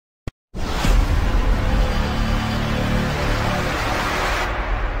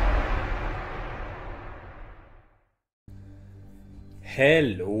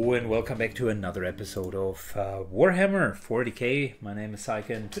Hello and welcome back to another episode of Warhammer 40k. My name is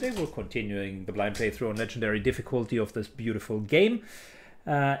Sci-Fi and today we're continuing the blind playthrough on legendary difficulty of this beautiful game.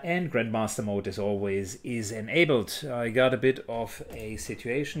 And Grandmaster mode, as always, is enabled. I got a bit of a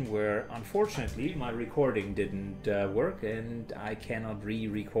situation where unfortunately my recording didn't work and I cannot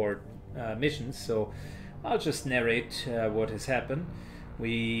re-record missions, so I'll just narrate what has happened.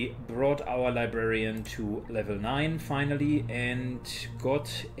 We brought our librarian to level 9 finally and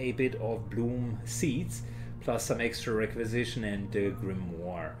got a bit of bloom seeds plus some extra requisition and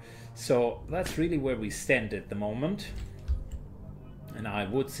grimoire. So that's really where we stand at the moment. And I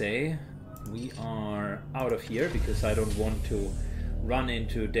would say we are out of here because I don't want to run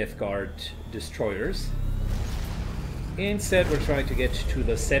into Death Guard destroyers. Instead we're trying to get to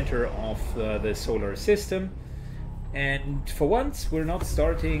the center of the solar system. And for once, we're not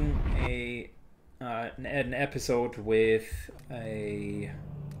starting an episode with a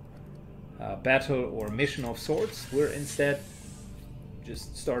battle or mission of sorts. We're instead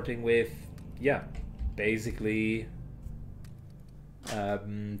just starting with, yeah, basically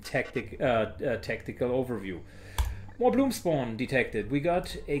tactical overview. More bloom spawn detected. We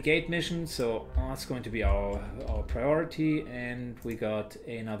got a gate mission, so that's going to be our priority. And we got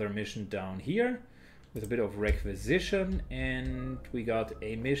another mission down here with a bit of requisition, and we got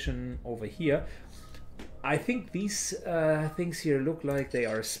a mission over here. I think these things here look like they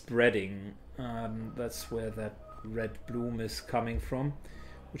are spreading. That's where that red bloom is coming from,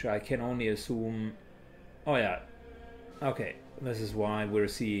 which I can only assume. Oh yeah, okay, this is why we're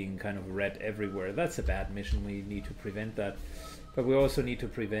seeing kind of red everywhere. That's a bad mission, we need to prevent that. But we also need to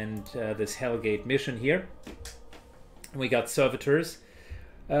prevent this Hellgate mission here. We got servitors.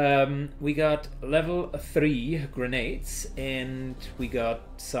 We got level 3 grenades and we got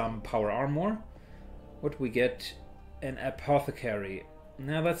some power armor. What we get? An apothecary.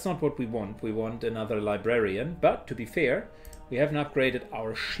 Now that's not what we want. We want another librarian, but to be fair, we haven't upgraded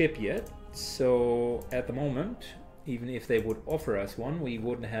our ship yet. So at the moment, even if they would offer us one, we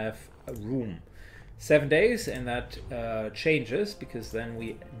wouldn't have a room. 7 days and that changes because then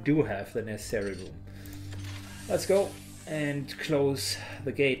we do have the necessary room. Let's go and close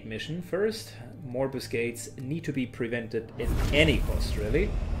the gate mission first. Morbus gates need to be prevented at any cost, really.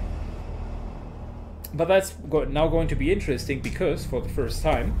 But that's now going to be interesting because for the first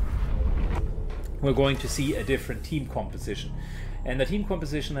time we're going to see a different team composition. And the team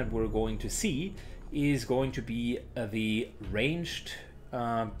composition that we're going to see is going to be the ranged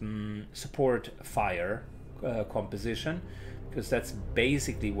support fire composition, because that's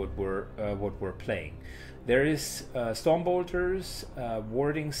basically what we're playing. There is Stormbolters,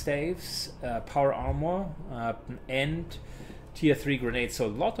 warding staves, power armor, and tier 3 grenades. So a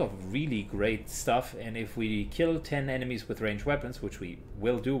lot of really great stuff. And if we kill 10 enemies with ranged weapons, which we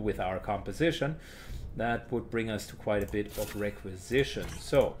will do with our composition, that would bring us to quite a bit of requisition.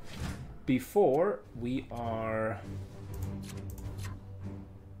 So before we are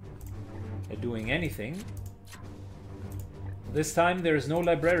doing anything, this time there is no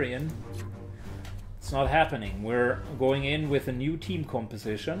librarian. It's not happening. We're going in with a new team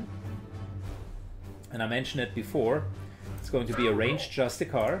composition, and I mentioned it before. It's going to be a ranged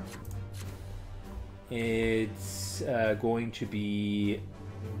Justicar. It's going to be,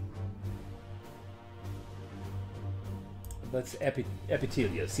 that's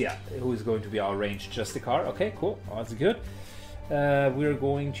Epithelius, yeah, who is going to be our ranged Justicar. Okay, cool, oh, that's good. We're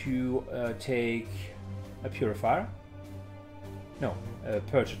going to take a Purifier. No, a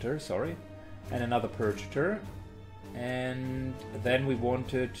Purgator, sorry. And another Purgator. And then we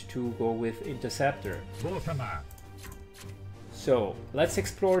wanted to go with Interceptor. So let's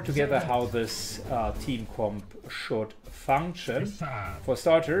explore together how this team comp should function. For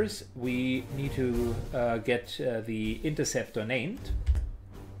starters, we need to get the Interceptor named.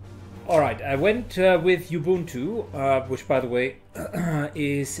 Alright, I went with Ubuntu, which by the way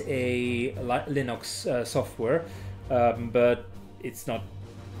is a Linux software, but it's not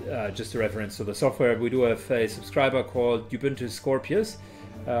just a reference to the software. We do have a subscriber called Ubuntu Scorpius,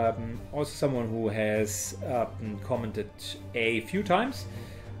 also someone who has commented a few times.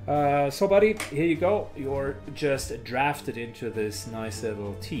 So buddy, here you go, you're just drafted into this nice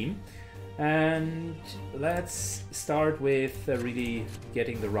little team. And let's start with really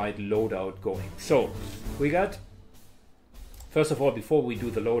getting the right loadout going. So we got, first of all, before we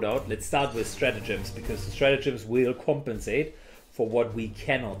do the loadout, let's start with stratagems, because the stratagems will compensate for what we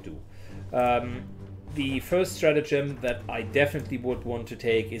cannot do. The first stratagem that I definitely would want to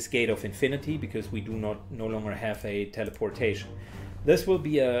take is Gate of Infinity, because we do no longer have a teleportation. This will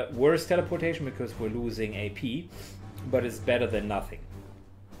be a worse teleportation because we're losing AP. but it's better than nothing.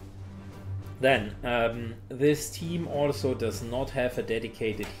 Then, this team also does not have a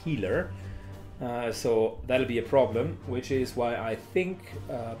dedicated healer, so that'll be a problem, which is why I think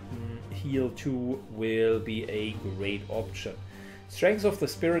heal 2 will be a great option. Strength of the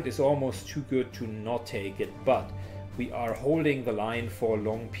Spirit is almost too good to not take it, but we are holding the line for a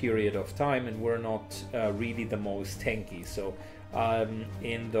long period of time and we're not really the most tanky. So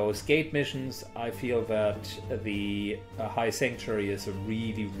in those gate missions, I feel that the High Sanctuary is a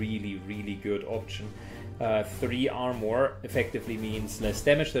really good option. 3 armor effectively means less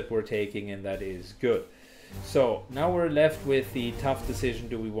damage that we're taking, and that is good. So now we're left with the tough decision: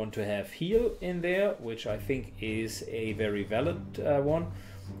 do we want to have heal in there, which I think is a very valid one,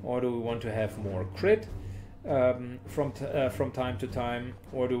 or do we want to have more crit from time to time,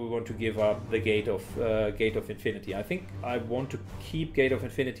 or do we want to give up the Gate of Infinity? I think I want to keep Gate of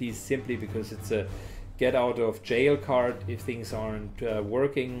Infinity simply because it's a get out of jail card if things aren't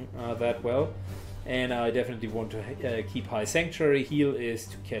working that well, and I definitely want to keep High Sanctuary. Heal is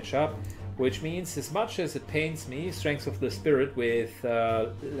to catch up, which means, as much as it pains me, Strength of the Spirit with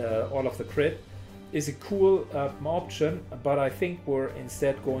all of the crit is a cool option, but I think we're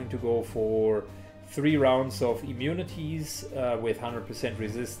instead going to go for 3 rounds of immunities with 100%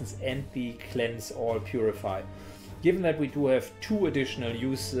 resistance and the Cleanse All Purify. Given that we do have 2 additional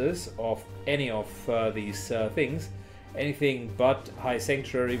uses of any of these things, anything but High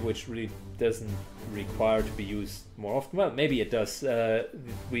Sanctuary, which really doesn't require to be used more often. Well, maybe it does.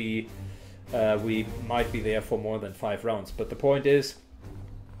 We might be there for more than 5 rounds, but the point is,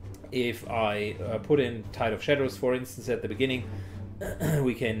 if I put in Tide of Shadows, for instance, at the beginning,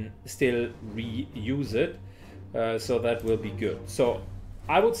 we can still reuse it, so that will be good. So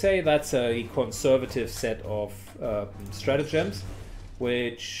I would say that's a conservative set of stratagems,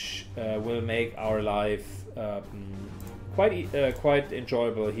 which will make our life quite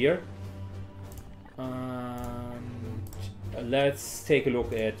enjoyable here. Let's take a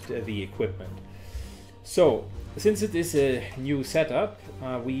look at the equipment. So, since it is a new setup,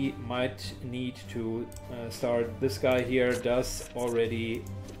 we might need to start. This guy here does already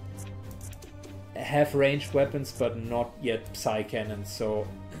have ranged weapons, but not yet Psy Cannons. So,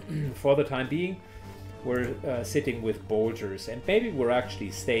 for the time being, we're sitting with bolters, and maybe we're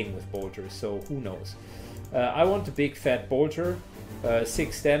actually staying with bolters, so who knows. I want a big fat bolter,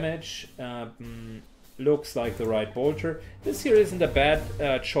 6 damage, looks like the right bolter. This here isn't a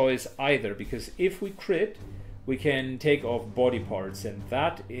bad choice either, because if we crit, we can take off body parts, and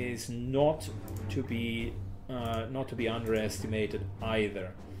that is not to be underestimated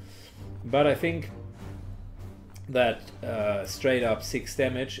either. But I think that straight up 6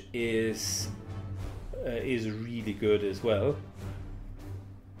 damage is really good as well.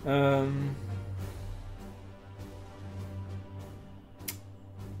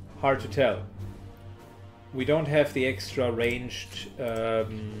 Hard to tell. We don't have the extra ranged. Let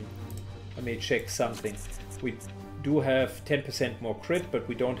me check something. We do have 10% more crit, but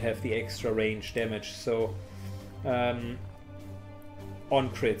we don't have the extra range damage. So on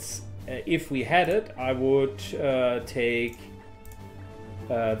crits, if we had it, I would take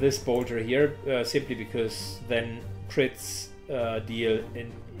this bolter here, simply because then crits deal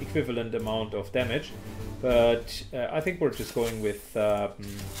an equivalent amount of damage. But I think we're just going with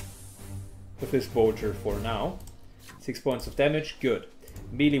this bolter for now. 6 points of damage, good.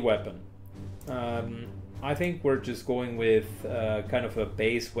 Melee weapon. I think we're just going with kind of a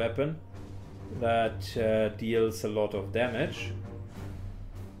base weapon that deals a lot of damage.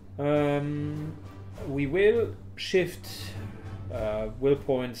 We will shift will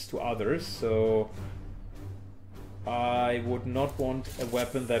points to others, so I would not want a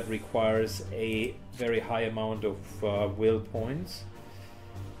weapon that requires a very high amount of will points.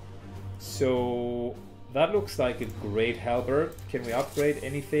 So that looks like a great halberd. Can we upgrade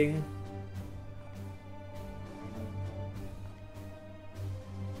anything?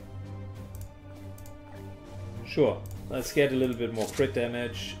 Sure, let's get a little bit more crit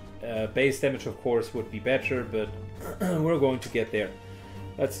damage. Base damage, of course, would be better, but we're going to get there.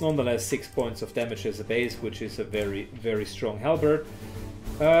 That's nonetheless 6 points of damage as a base, which is a very strong halberd.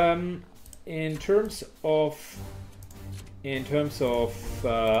 In terms of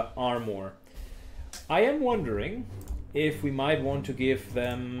armor, I am wondering if we might want to give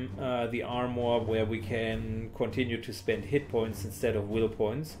them the armor where we can continue to spend hit points instead of will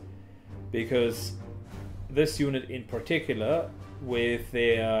points, because this unit in particular, with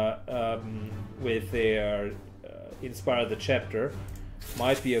their Inspire the Chapter,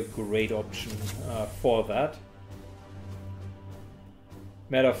 might be a great option for that.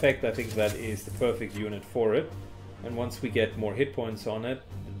 Matter of fact, I think that is the perfect unit for it. And once we get more hit points on it,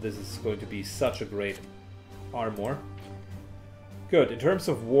 this is going to be such a great armor. Good. In terms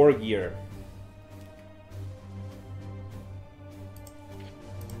of war gear,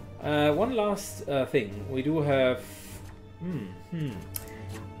 one last thing. We do have...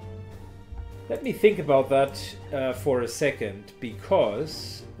 Let me think about that for a second,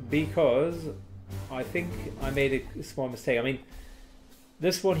 because I think I made a small mistake. I mean,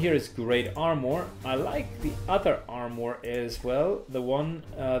 this one here is great armor. I like the other armor as well, the one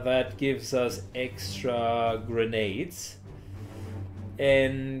that gives us extra grenades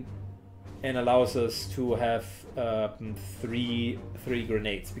and allows us to have three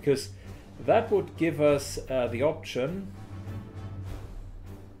grenades, because that would give us the option.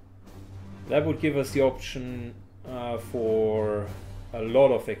 That would give us the option for a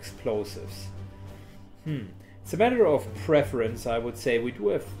lot of explosives. It's a matter of preference, I would say. We do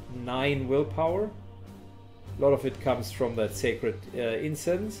have 9 willpower. A lot of it comes from that sacred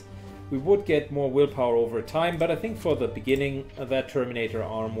incense. We would get more willpower over time, but I think for the beginning, that Terminator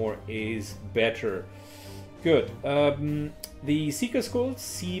armor is better. Good. The Seeker Skulls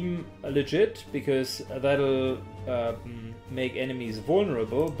seem legit, because that'll make enemies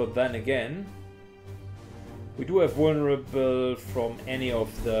vulnerable, but then again, we do have vulnerable from any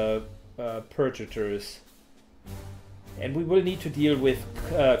of the Purgators. And we will need to deal with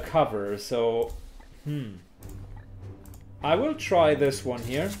cover, so... I will try this one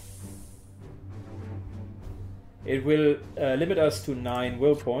here. It will limit us to 9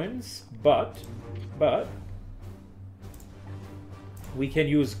 will points, but we can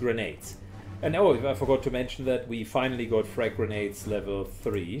use grenades. And oh, I forgot to mention that we finally got frag grenades level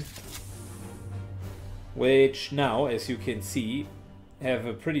 3, which now, as you can see, have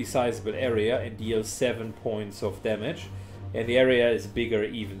a pretty sizable area and deal 7 points of damage. And the area is bigger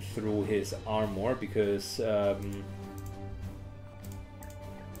even through his armor, because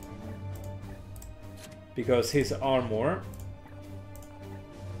his armor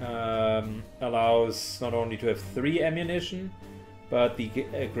allows not only to have 3 ammunition, but the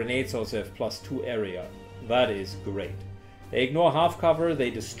grenades also have +2 area. That is great. They ignore half cover, they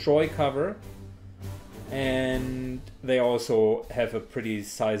destroy cover, and they also have a pretty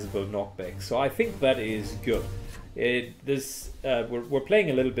sizable knockback. So I think that is good. We're playing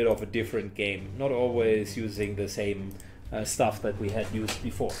a little bit of a different game, not always using the same stuff that we had used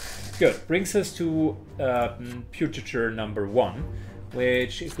before. Good. Brings us to Purgator number 1,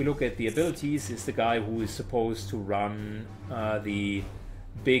 which, if we look at the abilities, is the guy who is supposed to run the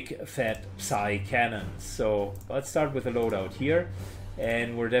big fat Psy cannons. So let's start with the loadout here,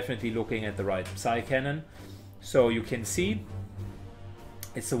 and we're definitely looking at the right Psy cannon. So you can see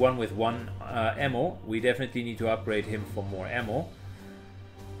it's the one with 1 ammo. We definitely need to upgrade him for more ammo.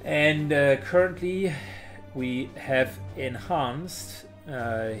 And currently we have enhanced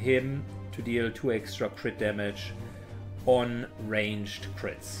him to deal 2 extra crit damage on ranged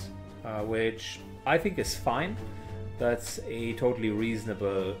crits, which I think is fine. That's a totally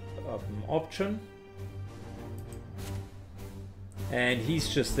reasonable option. And he's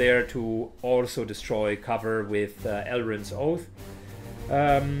just there to also destroy cover with Elrin's Oath.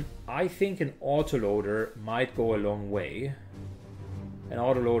 I think an autoloader might go a long way. An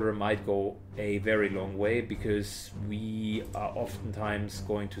autoloader might go a very long way, because we are oftentimes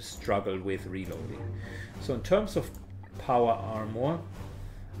going to struggle with reloading. So in terms of power armor,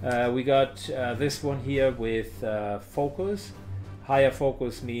 we got this one here with focus. Higher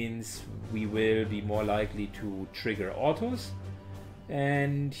focus means we will be more likely to trigger autos,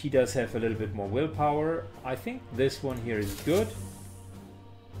 and he does have a little bit more willpower. I think this one here is good.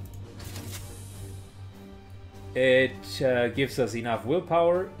 It gives us enough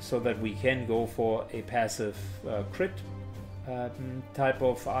willpower so that we can go for a passive crit type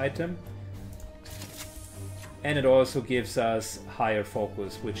of item. And it also gives us higher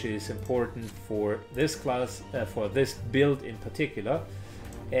focus, which is important for this class, for this build in particular,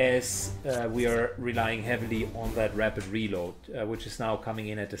 as we are relying heavily on that rapid reload, which is now coming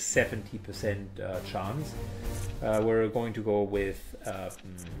in at a 70% chance. We're going to go with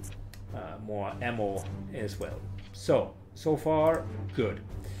more ammo as well. So far, good.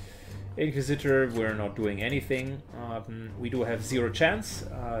 Inquisitor, we're not doing anything. We do have 0 chance.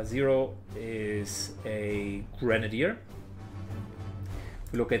 0 is a Grenadier.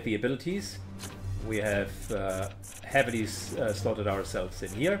 If we look at the abilities, we have heavily slotted ourselves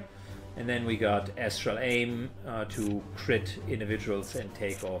in here. And then we got Astral Aim to crit individuals and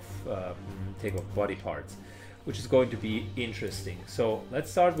take off body parts, which is going to be interesting. So let's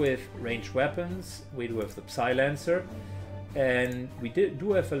start with ranged weapons. We do have the Psy Lancer. and we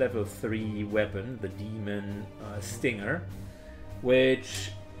do have a level 3 weapon, the Demon Stinger,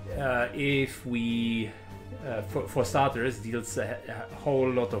 which if we, for starters, deals a whole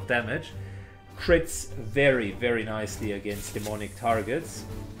lot of damage, crits very, very nicely against demonic targets,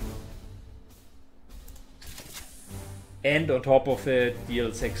 and on top of it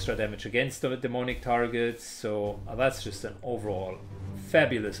deals extra damage against the demonic targets, so that's just an overall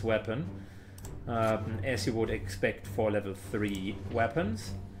fabulous weapon, as you would expect for level 3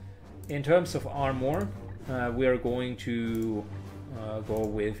 weapons. In terms of armor, we are going to go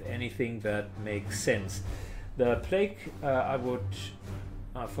with anything that makes sense. The Plague, I would,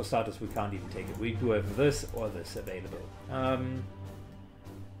 for starters, we can't even take it. We do have this or this available.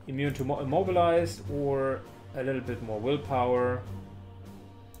 Immune to immobilized or a little bit more willpower.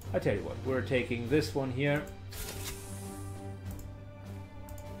 I tell you what, we're taking this one here,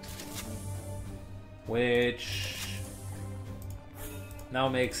 which now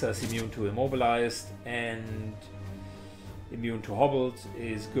makes us immune to immobilized, and immune to hobbled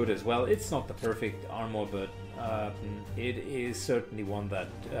is good as well. It's not the perfect armor, but it is certainly one that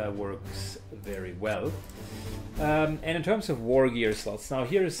works very well. And in terms of war gear slots, now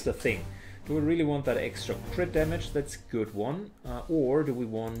here's the thing. Do we really want that extra crit damage? That's a good one. Or do we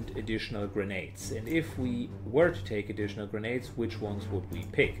want additional grenades? And if we were to take additional grenades, which ones would we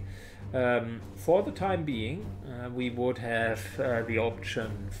pick? For the time being, we would have the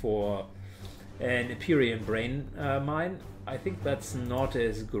option for an Imperium brain mine. I think that's not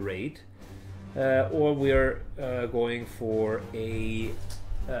as great. Or we're going for a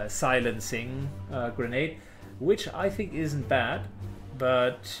silencing grenade, which I think isn't bad,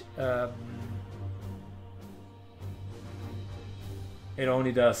 but it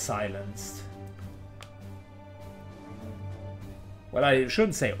only does silenced. Well, I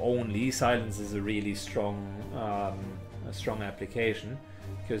shouldn't say only. Silence is a really strong application,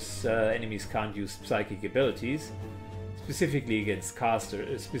 because enemies can't use psychic abilities, specifically against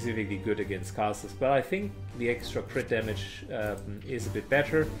casters, specifically good against casters. But I think the extra crit damage is a bit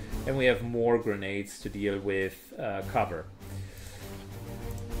better, and we have more grenades to deal with cover.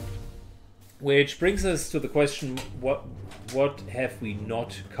 Which brings us to the question: what have we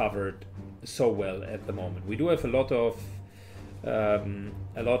not covered so well at the moment? We do have a lot of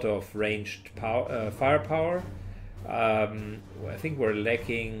ranged firepower. I think we're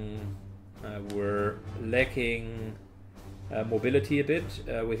lacking mobility a bit,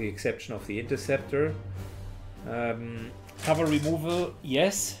 with the exception of the interceptor. Cover removal,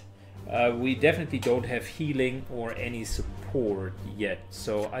 yes. We definitely don't have healing or any support yet,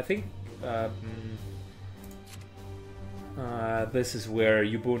 so I think this is where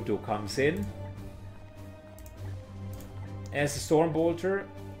Ubuntu comes in. As a Stormbolter,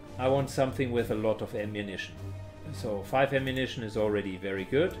 I want something with a lot of ammunition. So 5 ammunition is already very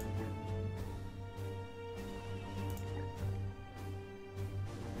good.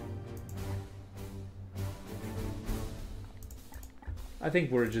 I think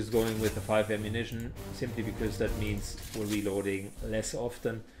we're just going with the 5 ammunition, simply because that means we're reloading less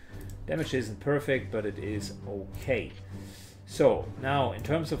often. Damage isn't perfect, but it is okay. So, now, in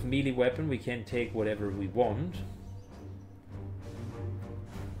terms of melee weapon, we can take whatever we want.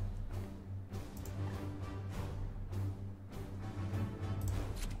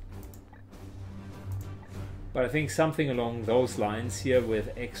 But I think something along those lines here with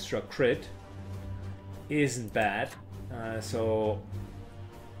extra crit isn't bad.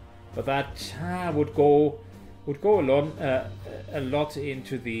 But that would go a lot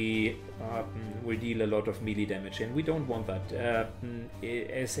into the we deal a lot of melee damage, and we don't want that.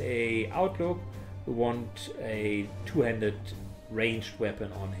 As a outlook, we want a two-handed ranged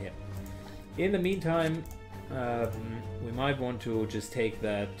weapon on him. In the meantime, we might want to just take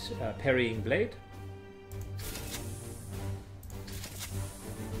that parrying blade.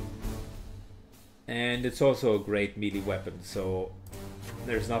 And it's also a great melee weapon, so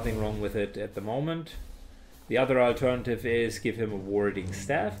there's nothing wrong with it at the moment. The other alternative is give him a warding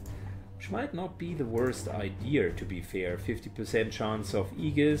staff, which might not be the worst idea, to be fair. 50% chance of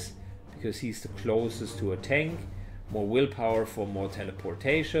Aegis, because he's the closest to a tank. More willpower for more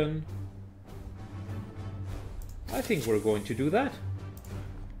teleportation. I think we're going to do that.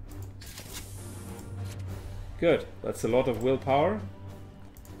 Good, that's a lot of willpower.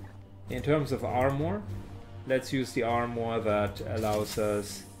 In terms of armor, let's use the armor that allows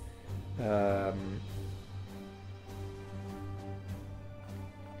us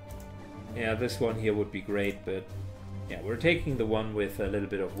yeah, this one here would be great, but yeah, we're taking the one with a little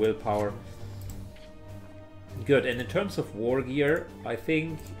bit of willpower. Good, and in terms of war gear, I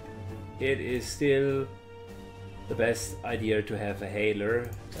think it is still the best idea to have a Hailer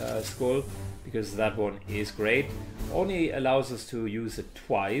skull, because that one is great. Only allows us to use it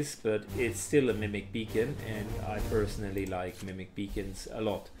twice, but it's still a Mimic Beacon, and I personally like Mimic Beacons a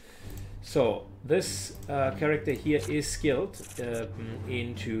lot. So this character here is skilled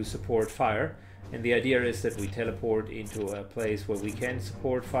into support fire, and the idea is that we teleport into a place where we can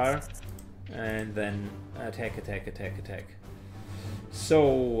support fire and then attack, attack, attack, attack.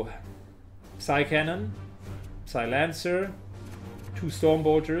 So Psy Cannon, Psy Lancer, 2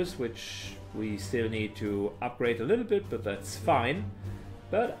 Stormbolters, which we still need to upgrade a little bit, but that's fine.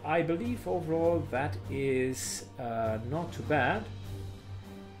 But I believe overall that is not too bad.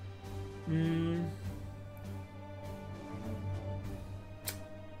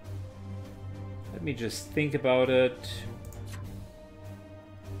 Let me just think about it.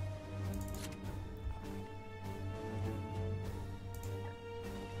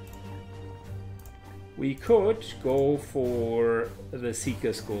 We could go for the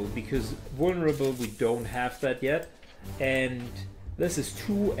Seeker Skull, because vulnerable we don't have that yet, and this is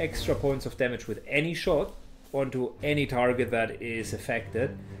 2 extra points of damage with any shot onto any target that is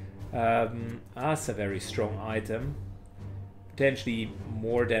affected. That's a very strong item. Potentially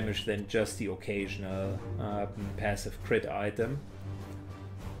more damage than just the occasional passive crit item.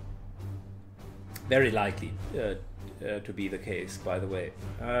 Very likely to be the case, by the way.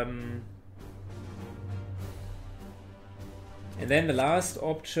 And then the last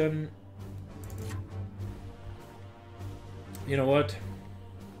option, you know what?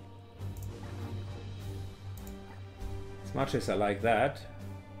 As much as I like that,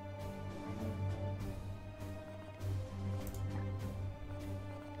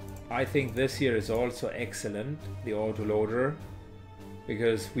 I think this here is also excellent, the autoloader,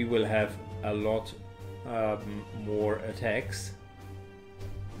 because we will have a lot more attacks,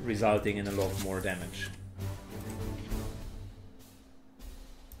 resulting in a lot more damage.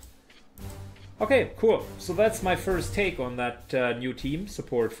 Okay, cool. So that's my first take on that new team,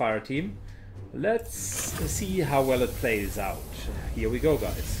 support fire team. Let's see how well it plays out. Here we go,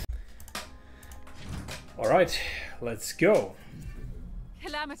 guys. Alright, let's go.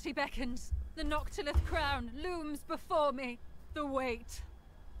 Calamity beckons. The Noctilith crown looms before me. The weight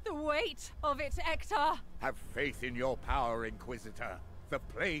of it, Ektar. Have faith in your power, Inquisitor. The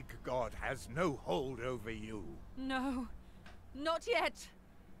Plague God has no hold over you. No, not yet.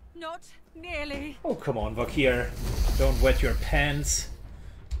 Not nearly. Oh, come on, Vakir. Don't wet your pants.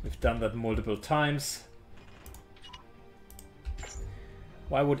 We've done that multiple times.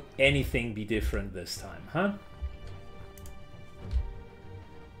 Why would anything be different this time, huh?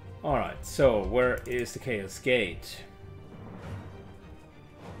 Alright, so where is the Chaos Gate?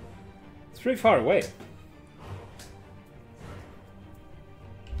 It's pretty far away.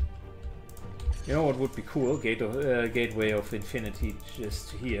 You know what would be cool? Gateway of Infinity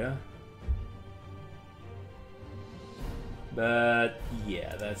just here. But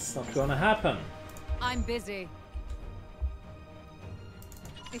yeah, that's not gonna happen. I'm busy.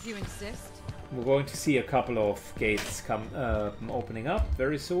 If you insist. We're going to see a couple of gates come opening up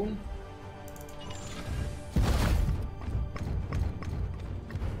very soon.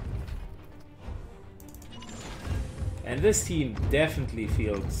 And this team definitely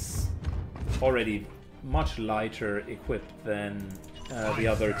feels already much lighter equipped than the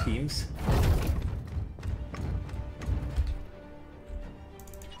other teams.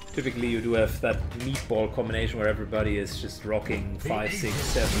 Typically you do have that meatball combination where everybody is just rocking 5, 6,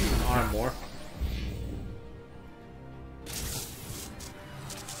 7 armor.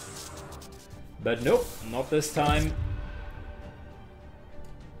 But nope, not this time.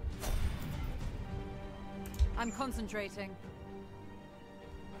 I'm concentrating.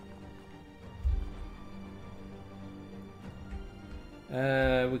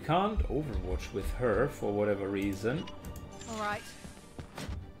 We can't overwatch with her for whatever reason. Alright.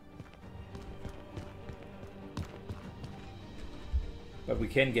 But we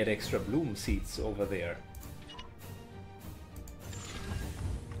can get extra bloom seeds over there.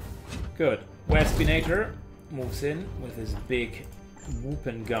 Good. Waspinator moves in with his big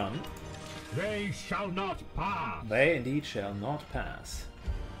whooping gun. They shall not pass. They indeed shall not pass.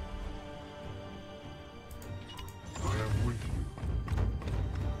 I am with you.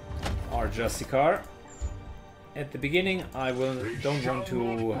 Our Justicar. At the beginning, I don't want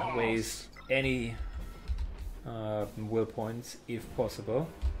to waste any will points if possible.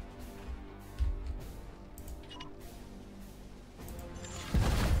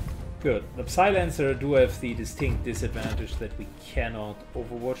 Good. The Psylancer do have the distinct disadvantage that we cannot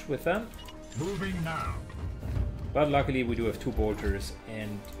overwatch with them. Moving now. But luckily we do have 2 bolters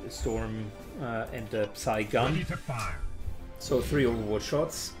and a storm and the Psy gun. Ready to fire. So 3 overwatch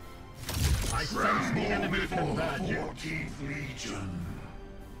shots. I sense the enemy converging. 14th Legion.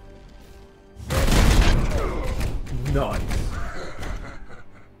 Nice.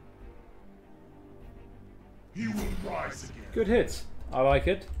 He will rise again. Good hits. I like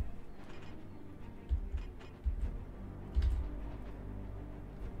it.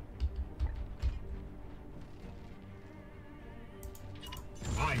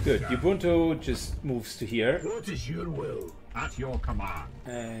 Good. Ubuntu just moves to here. What is your will? At your command.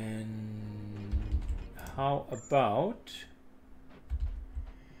 And how about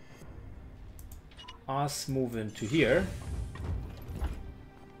us moving to here?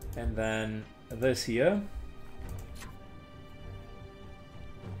 And then this here.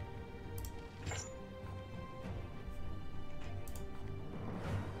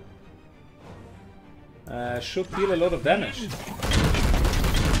 Should deal a lot of damage.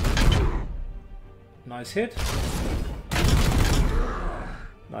 Nice hit.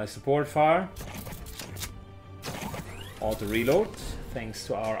 Nice support fire. Auto reload. Thanks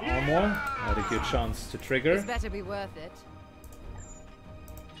to our armor. Had a good chance to trigger. This better be worth it.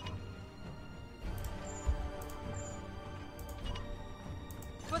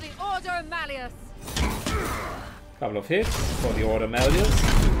 For the Order Malleus. Couple of hits for the Order Malleus.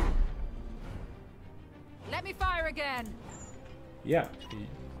 Let me fire again. Yeah.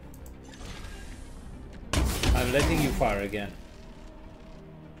 I'm letting you fire again.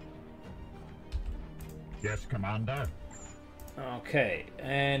 Yes, Commander. Okay,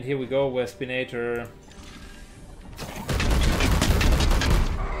 and here we go, Wespinator.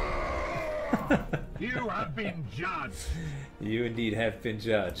 You have been judged. You indeed have been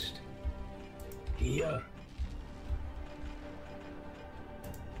judged. Here.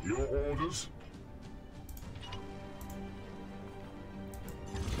 Your orders?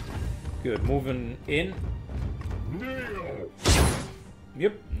 Good, moving in. Nail!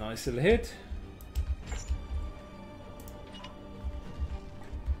 Yep, nice little hit.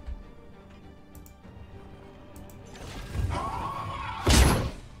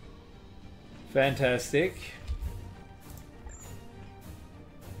 Fantastic.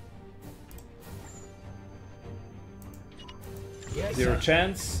 Yes, Zero sir.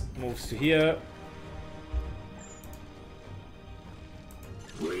 chance, moves to here.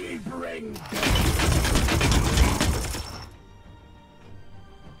 We bring.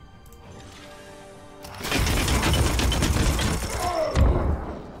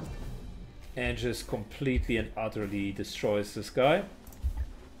 And just completely and utterly destroys this guy.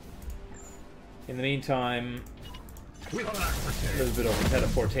 In the meantime, With a alacrity. little bit of a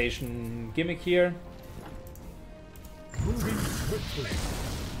teleportation gimmick here. Moving swiftly.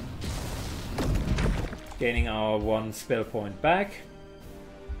 Gaining our 1 spell point back.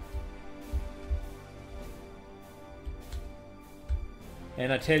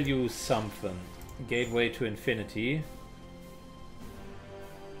 And I tell you something. Gateway to Infinity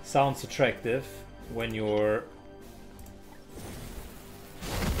sounds attractive when you're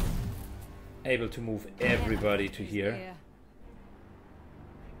able to move everybody to here.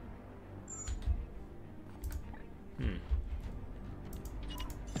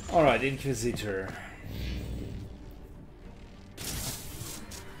 Alright, Inquisitor.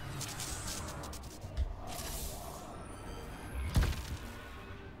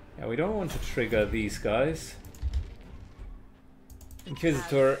 Yeah, we don't want to trigger these guys.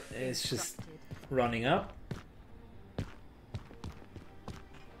 Inquisitor is just running up.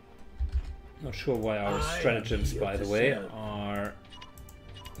 Not sure why our stratagems, by the way, are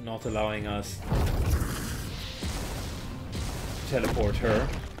not allowing us to teleport her.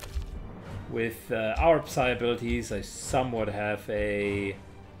 With our Psy abilities, I somewhat have an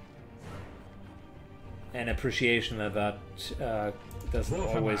appreciation of that doesn't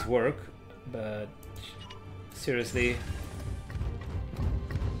always work, but seriously.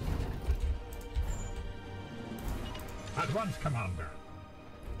 At once, Commander.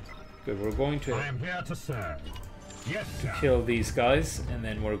 Good, we're going I to am here to serve. Yes, sir. kill these guys, and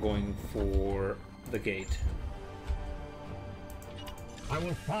then we're going for the gate. I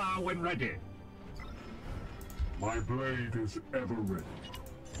will fire when ready. My blade is ever ready.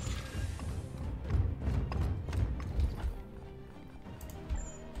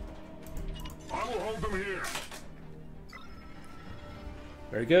 I will hold them here.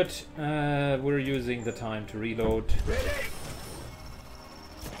 Very good. We're using the time to reload. Ready.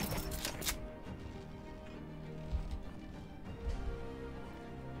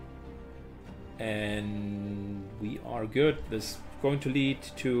 And we are good. This is going to lead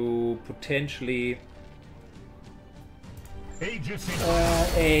to potentially Aegis in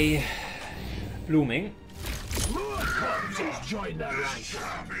a blooming. More corpses join the ranks.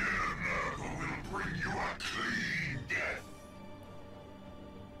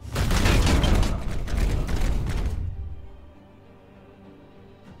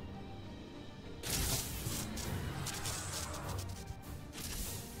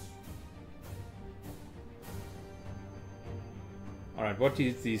 Alright, what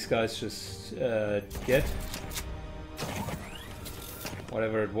did these guys just get?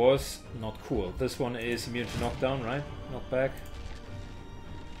 Whatever it was, not cool. This one is immune to knockdown, right? Knockback.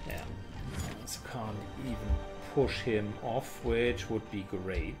 Yeah. So can't even push him off, which would be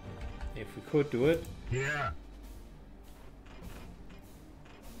great. If we could do it. here.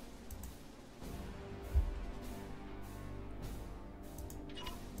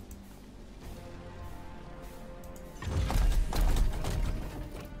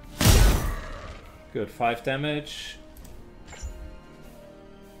 Good, 5 damage.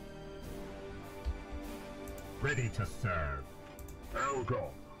 Ready to serve.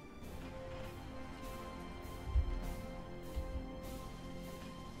 Elgon.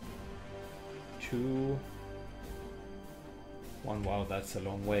 2. 1, wow, that's a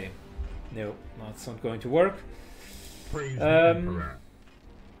long way. No, that's not going to work. Praise the Emperor.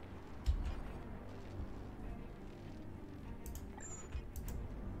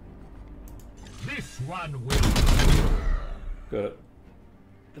 This one will. Good.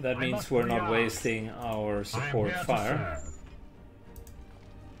 That I means must we're not react. wasting our I am support here to fire. serve.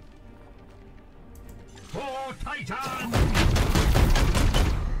 For Titan!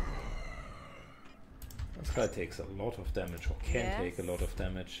 This guy takes a lot of damage, or can Yes. take a lot of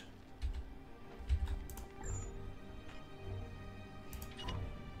damage.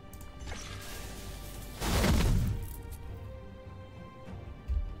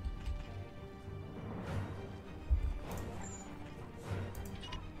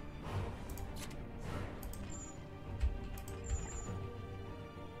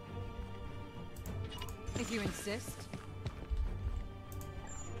 If you insist.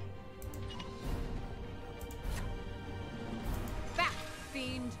 Back,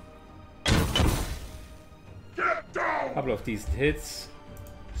 fiend. Get down! Couple of decent hits,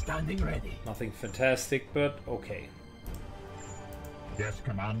 Standing ready. nothing fantastic, but okay. Yes,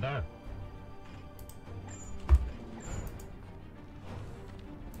 Commander.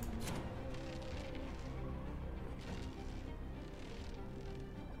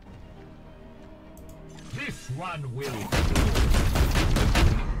 This one will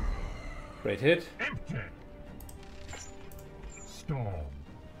Great hit. empty. Storm.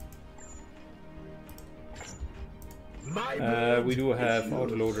 My We do blood have is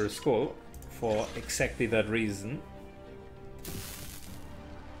autoloader skull for exactly that reason.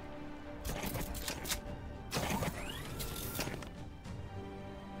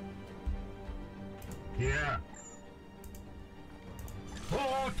 Here.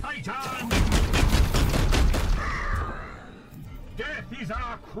 For Titan! Death is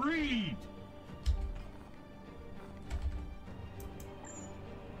our creed!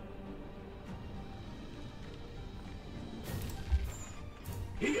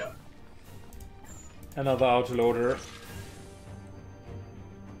 here. Another autoloader.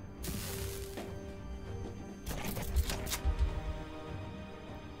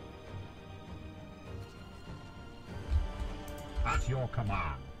 At your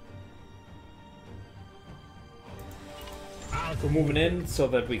command. We're moving in so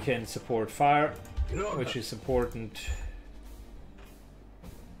that we can support fire, Look, which is important.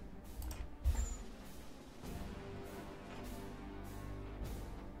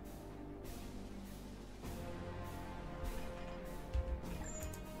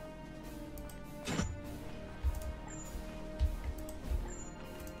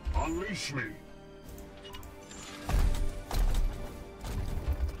 Unleash me.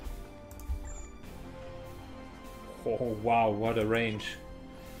 Oh wow, what a range.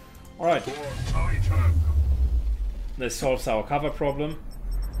 Alright, For Titan. this solves our cover problem.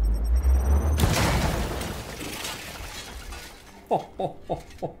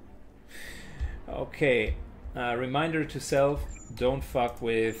 Okay, reminder to self, don't fuck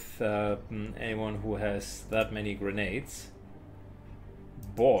with anyone who has that many grenades.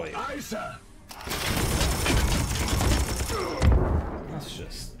 Boy, aye, sir. that's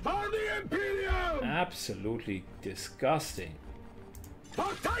just For the Imperium. absolutely disgusting.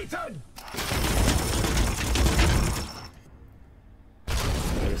 For Titan.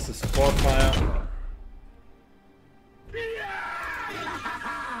 There's the support fire.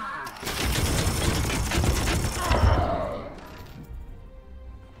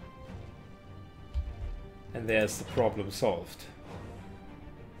 And there's the problem solved.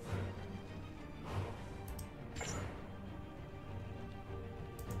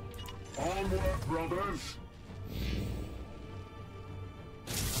 Onward, brothers!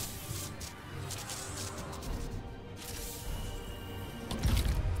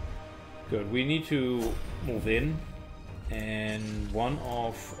 Good, we need to move in, and one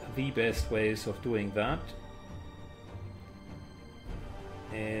of the best ways of doing that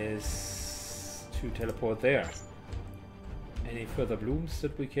is to teleport there. Any further blooms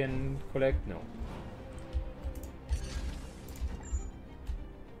that we can collect? No.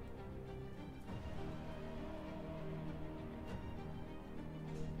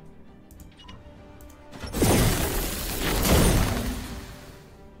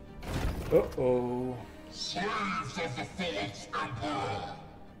 Uh-oh. Slaves of the false Emperor!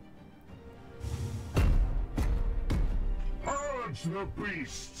 Purge the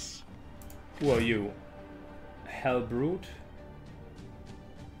beasts! Who are you? Hellbrute?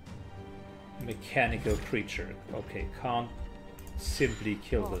 Mechanical creature. Okay, can't simply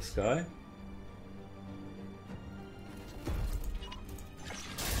kill this guy.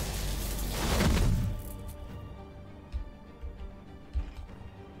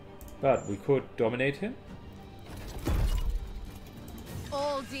 But we could dominate him.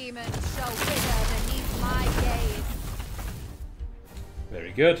 All demons shall wither beneath my gaze.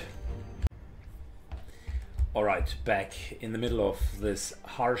 Very good. Alright, back in the middle of this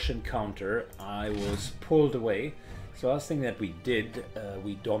harsh encounter, I was pulled away. So last thing that we did,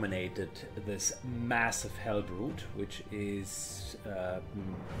 we dominated this massive Hellbrute, which is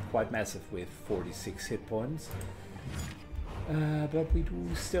quite massive with 46 hit points. But we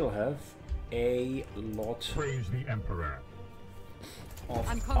do still have a lot Praise the Emperor.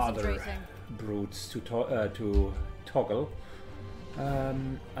 of other brutes to toggle.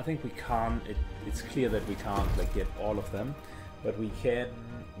 I think we can't. It's clear that we can't like get all of them, but we can.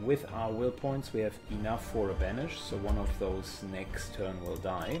 With our will points, we have enough for a banish. So one of those next turn will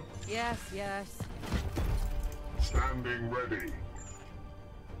die. Yes, yes. Standing ready.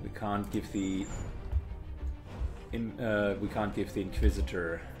 We can't give the. We can't give the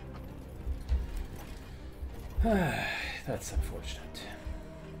Inquisitor. That's unfortunate.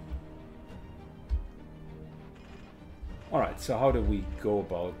 Alright, so how do we go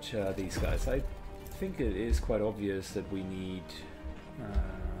about these guys? I think it is quite obvious that we need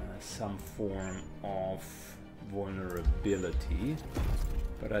some form of vulnerability.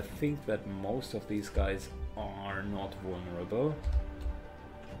 But I think that most of these guys are not vulnerable.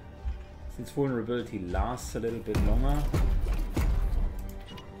 Since vulnerability lasts a little bit longer,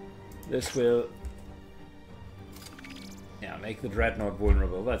 this will make the Dreadnought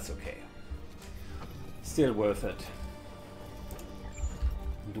vulnerable. That's okay. Still worth it.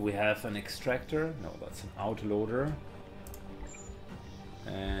 Do we have an extractor? No, that's an autoloader.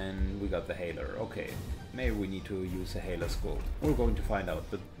 And we got the Hailer. Okay, maybe we need to use a Hailer Skull. We're going to find out,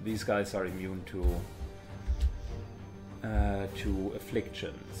 but these guys are immune to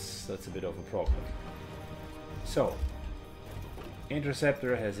afflictions. That's a bit of a problem. So,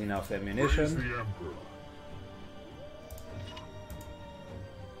 Interceptor has enough ammunition.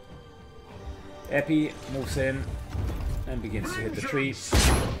 Epi moves in and begins to hit the tree.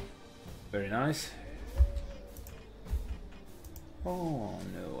 Very nice. Oh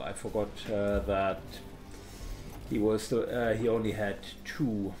no, I forgot that he only had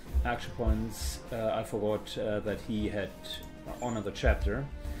 2 action points. I forgot that he had honored the chapter.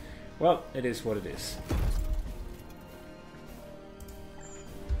 Well, it is what it is.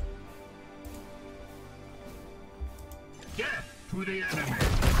 Death to the enemy!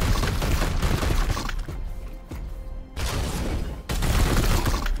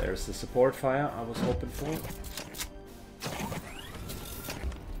 There's the support fire I was hoping for.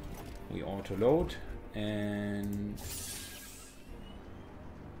 We auto-load, and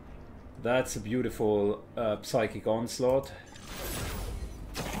that's a beautiful psychic onslaught.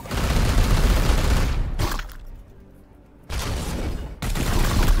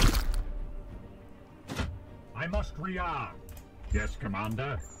 I must rearm. Yes,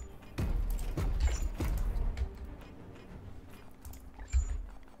 Commander.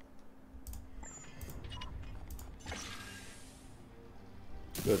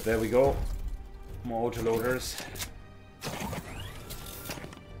 Good, there we go. More autoloaders.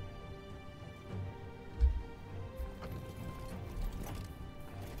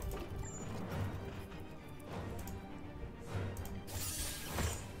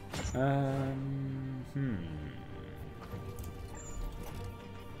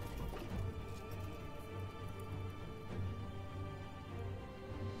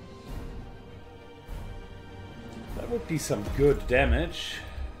 would be some good damage.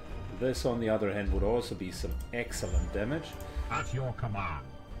 This, on the other hand, would also be some excellent damage. At your command.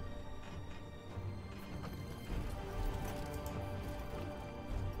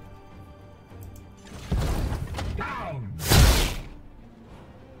 Down!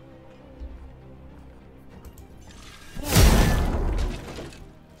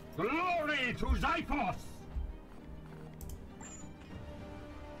 Glory to Zyphos!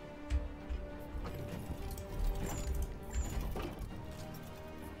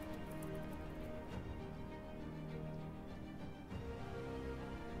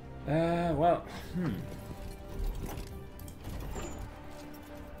 Well,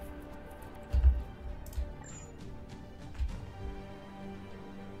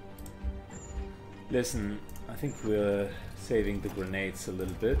 Listen, I think we're saving the grenades a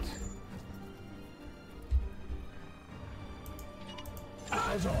little bit.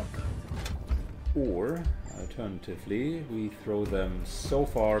 Or, alternatively, we throw them so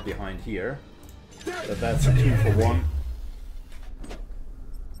far behind here that that's a 2-for-1.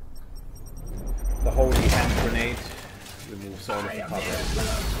 The holy hand grenade removes all of the cover.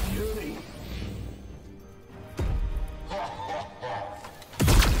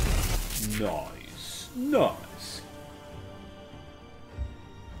 Nice, nice.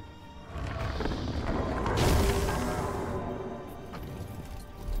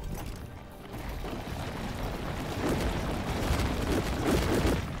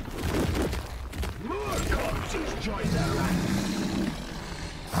 More corpses join their ranks.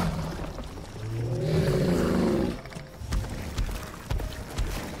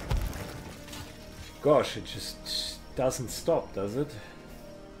 Gosh, it just doesn't stop, does it?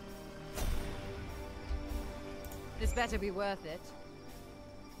 This better be worth it.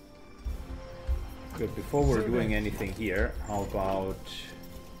 Good, before we're doing anything here, how about...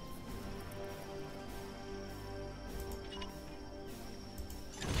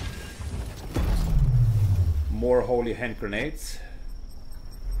 more holy hand grenades?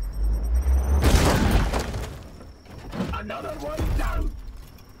 Another one down.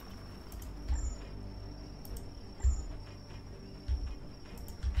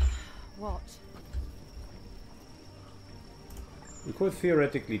 What? We could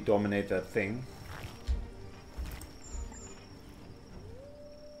theoretically dominate that thing.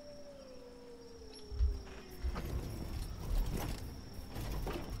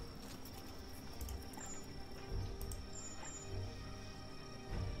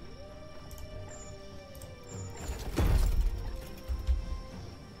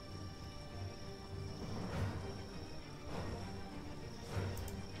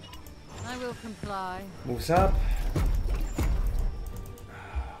 I will comply. Moves up.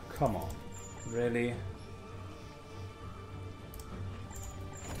 Come on, really?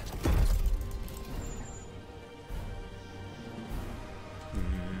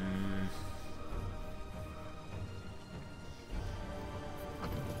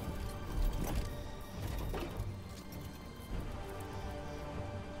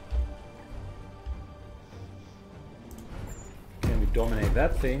 Can we dominate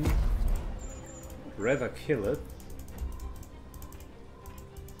that thing? I'd rather kill it.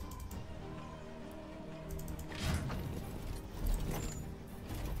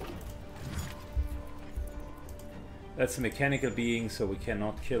 That's a mechanical being, so we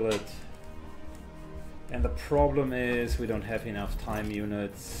cannot kill it. And the problem is we don't have enough time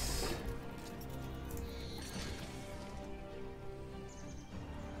units.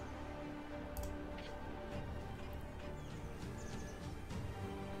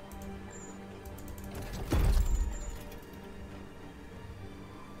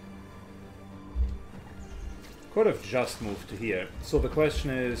 Could have just moved to here. So the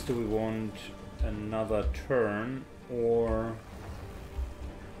question is, do we want another turn, or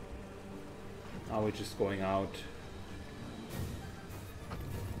are we just going out?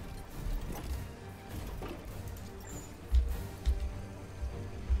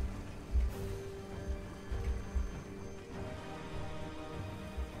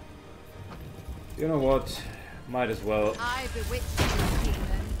 You know what? Might as well I bewitch you,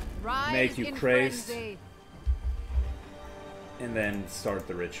 demon. Rise make you in crazed frenzy. and then start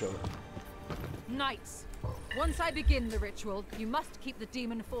the ritual. Knights, once I begin the ritual, you must keep the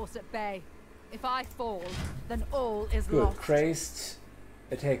demon force at bay. If I fall, then all is Good. lost. Crazed,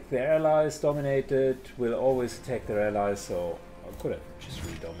 attack their allies, dominated, will always attack their allies, so I could have just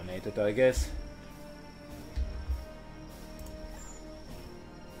re-dominated, I guess.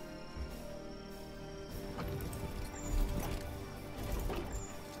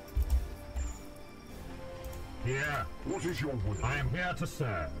 Here. What is your will? I am here to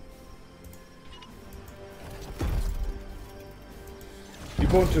serve.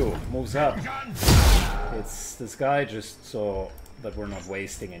 Ubuntu moves up. It's this guy just so that we're not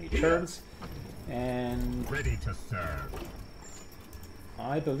wasting any turns. And Ready to serve.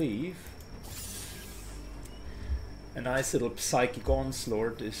 I believe a nice little psychic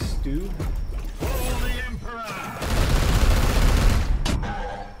onslaught is due. For the Emperor!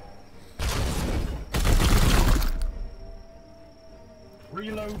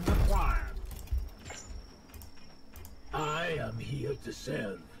 Reload required. I am here to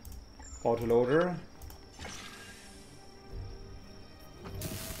serve. Autoloader.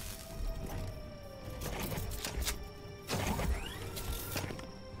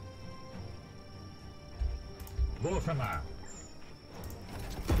 Warhammer.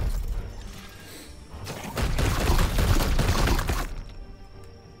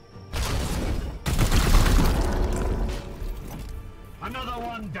 Another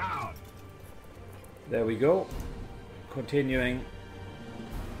one down. There we go. Continuing.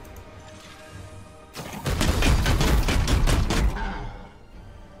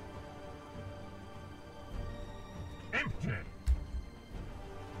 Empty.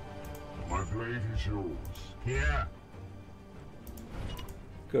 My blade is yours. Here.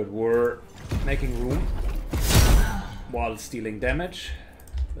 Good, we're making room while stealing damage.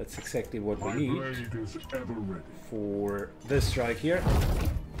 That's exactly what we My need blade is ever ready. for this strike here.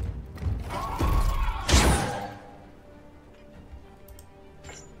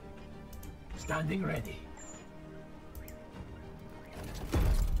 Standing ready.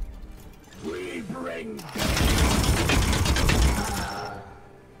 We bring.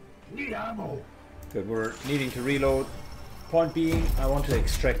 Need ammo. Good, we're needing to reload. Point being, I want to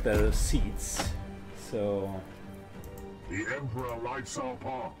extract the seeds. So The Emperor lights our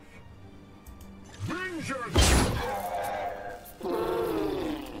path. Vengeance!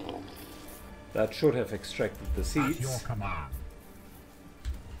 that should have extracted the At your seeds. command.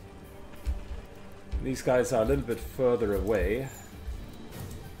 These guys are a little bit further away.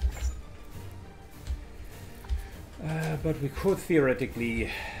 But we could theoretically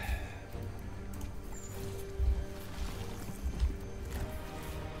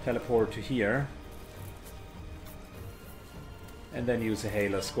teleport to here and then use a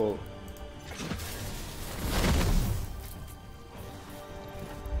Halo Skull.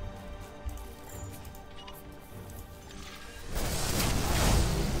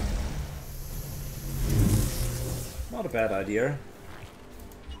 Not a bad idea.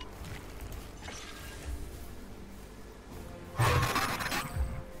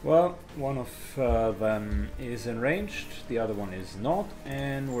 Well, one of them is enraged, the other one is not,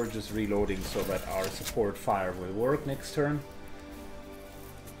 and we're just reloading so that our support fire will work next turn.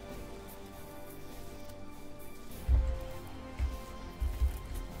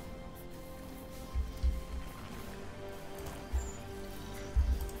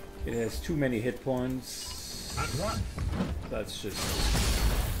 It has too many hit points. At one. Let's just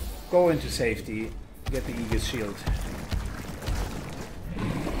go into safety, get the Aegis shield.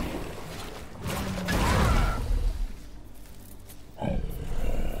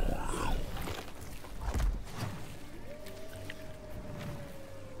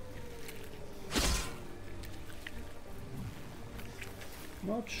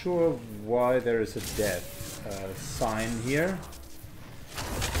 Not sure why there is a death sign here.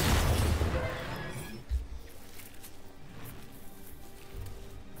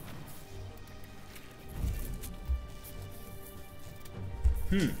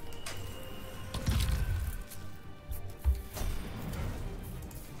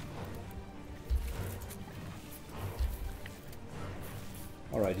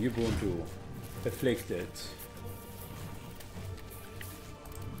 Alright, Ubuntu. Afflicted.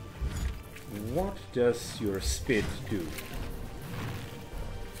 What does your spit do?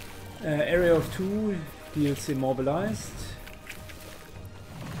 Area of 2 deals immobilized.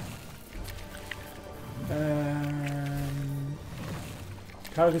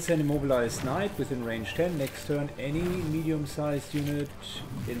 Targets an immobilized knight within range 10. Next turn, any medium-sized unit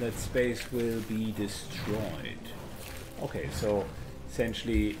in that space will be destroyed. Okay, so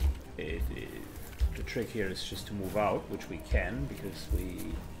essentially the trick here is just to move out, which we can because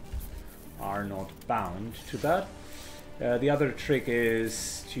we are not bound to that. The other trick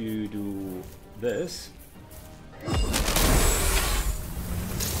is to do this.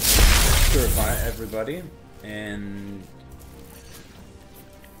 Purify everybody, and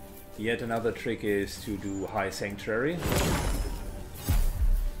yet another trick is to do High Sanctuary.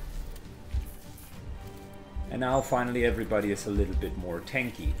 And now finally everybody is a little bit more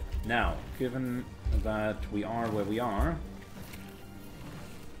tanky. Now, given that we are where we are,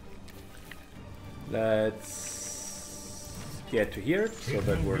 let's get to here so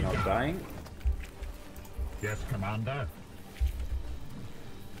that we're not dying. Yes, Commander.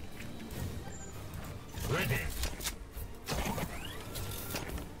 Ready.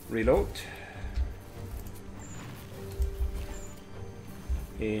 Reload.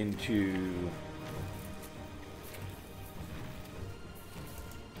 Into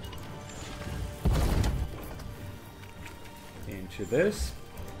this.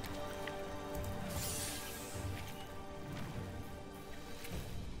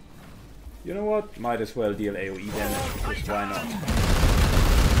 You know what? Might as well deal AoE damage, because why not?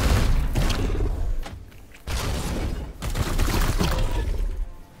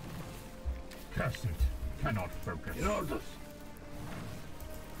 Curse it. Cannot focus. In orders.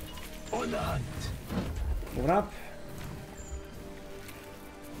 On the hunt. Moving up.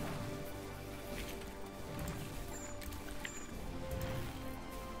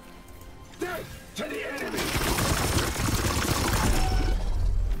 Death to the enemy.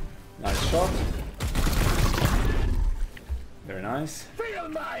 Nice shot. Very nice. Feel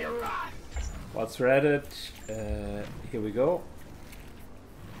my wrath. Once we're at it, here we go.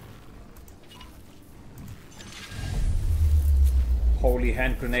 Holy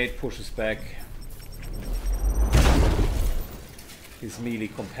hand grenade pushes back his melee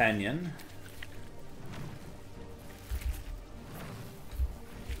companion.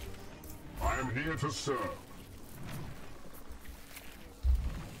 I am here to serve.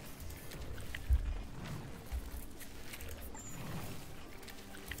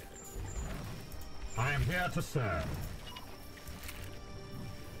 I am here to serve.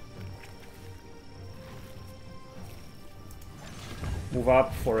 Move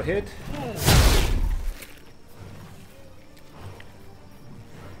up for a hit.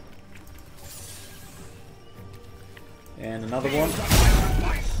 And another one.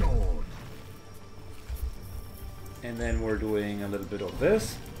 My sword. And then we're doing a little bit of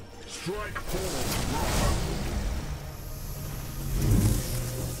this. Strike forward.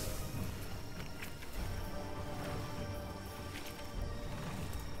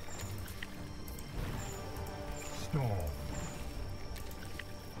 Storm.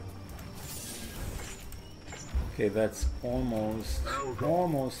 Okay, that's almost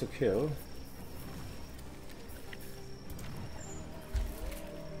a kill.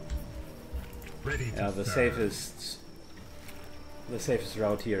 Ready to Yeah, the serve. safest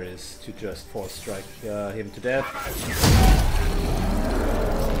route here is to just force strike him to death.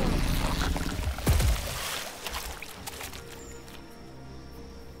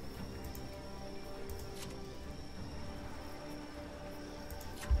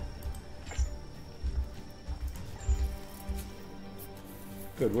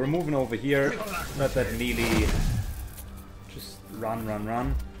 Good, we're moving over here. Let that melee just run,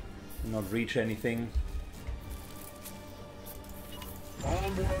 and not reach anything.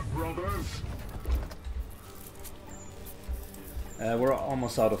 Onward, brothers. We're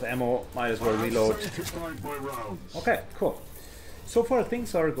almost out of ammo. Might as well reload. Sanctified my rounds. Okay, cool. So far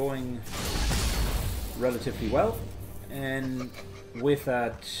things are going relatively well, and with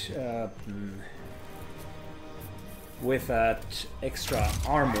that extra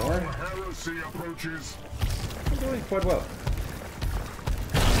armor, Heresy approaches. I'm doing quite well.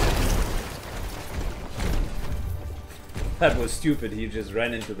 That was stupid, he just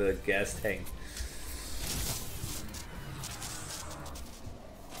ran into the gas tank.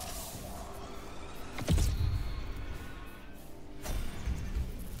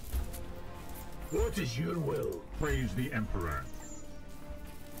 What is your will? Praise the Emperor.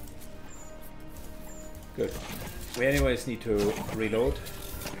 Good. We anyways need to reload.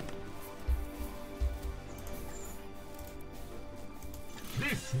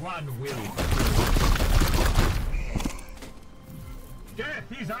 This one will.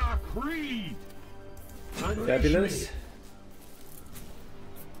 Death is our creed. Unleash Fabulous. me.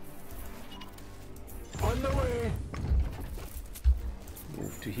 On the way.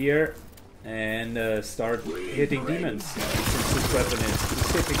 Move to here and start hitting demons. Since this weapon is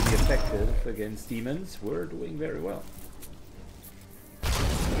specifically effective against demons, we're doing very well.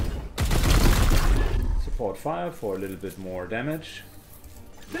 Support fire for a little bit more damage.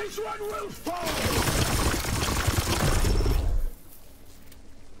 This one will fall.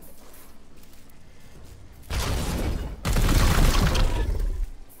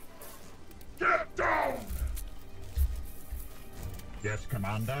 Get down. Yes,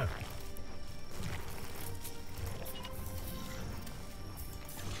 Commander.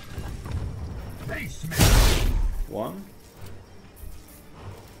 Face me. 1,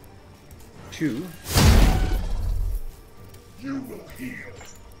 2, You will heal.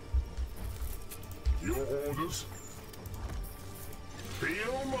 Your orders?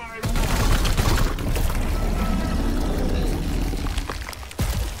 Feel my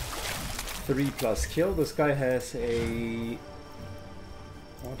 3+ kill. This guy has a...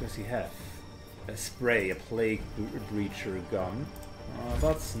 What does he have? A spray, a plague breacher gun.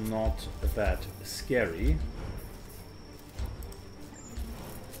 That's not that scary.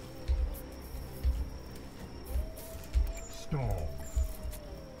 Storm.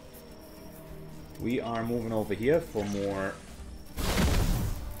 We are moving over here for more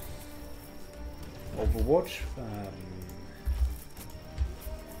Overwatch.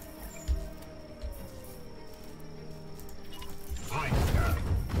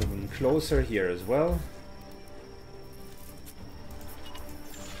 Moving closer here as well.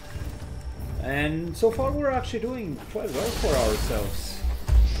 And so far we're actually doing quite well for ourselves.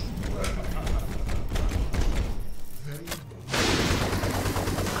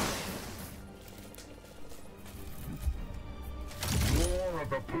 more of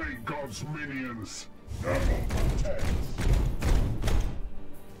the Plague God's minions.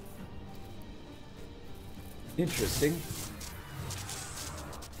 Interesting.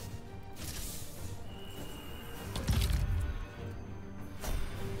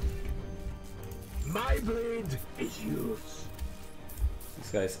 My blade is yours.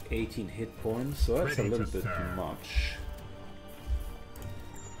 This guy's 18 hit points, so that's a little bit much.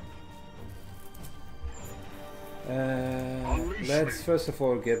 Let's first of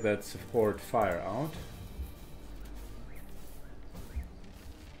all get that support fire out.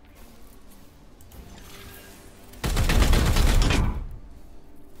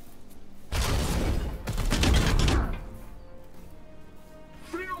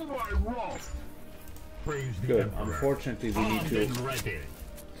 Feel my wrath. Praise the Good. Emperor. Unfortunately, we need Armed to and ready.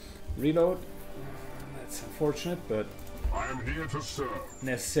 reload. That's unfortunate, but I am here to serve.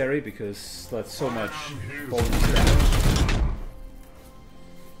 necessary because that's so much bonus damage.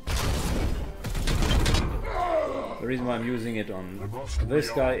 The reason why I'm using it on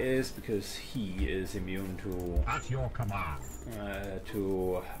this guy is because he is immune At your command.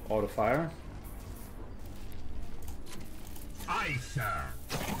 to auto fire. Aye, sir.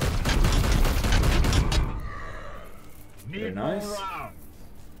 Need Very more nice. rounds.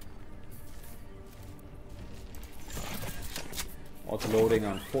 Auto loading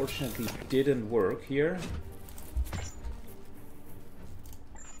unfortunately didn't work here.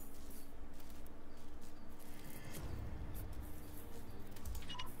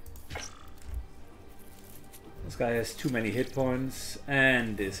 This guy has too many hit points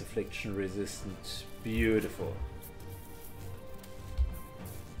and is affliction resistant. Beautiful.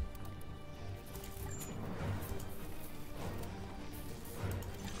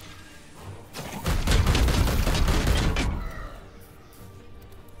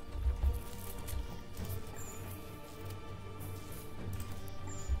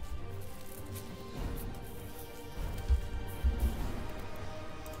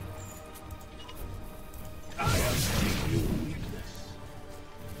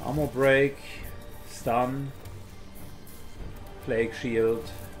 Armor break, stun, plague shield.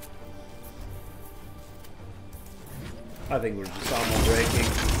 I think we're just armor breaking.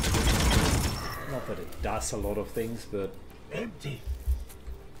 Not that it does a lot of things, but Empty.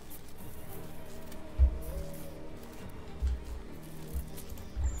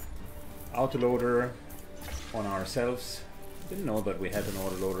 autoloader on ourselves. Didn't know that we had an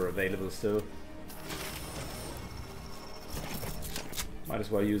autoloader available still. Might as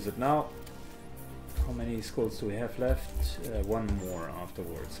well use it now. How many skulls do we have left? One more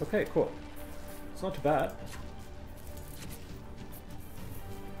afterwards. Okay, cool. It's not too bad.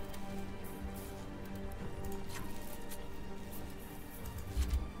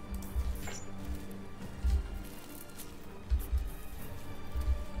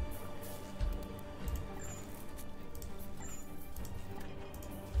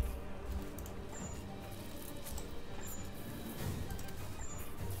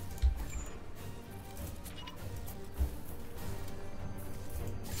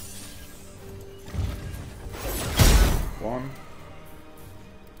 One.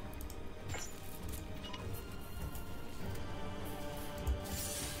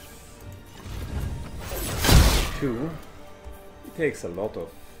 Two. It takes a lot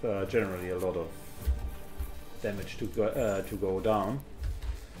of, generally a lot of damage to go down.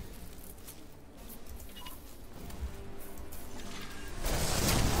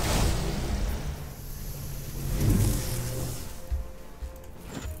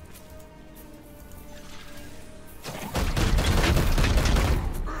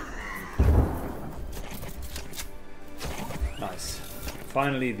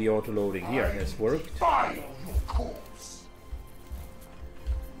 Finally, the auto-loading here has worked. Final corpse.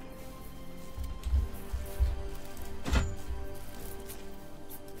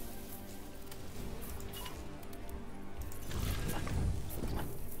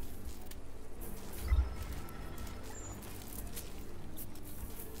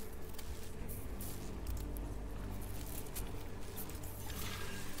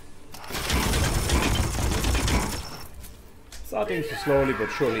 Starting to slowly but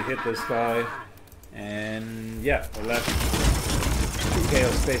surely hit this guy. And yeah, the left 2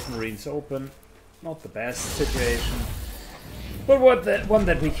 Chaos Space Marines open. Not the best situation, but one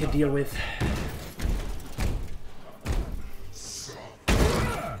that we can deal with.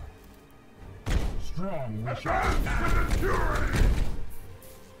 Strong wishes.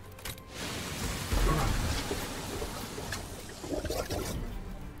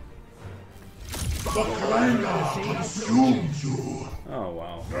 Oh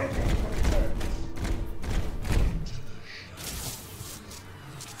wow.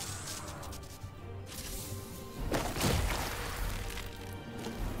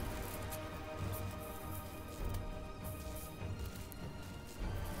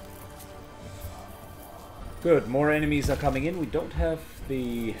 Good, more enemies are coming in. We don't have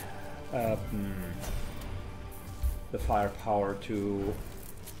the firepower to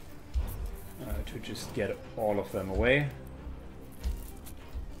just get all of them away.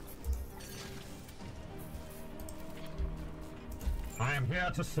 I am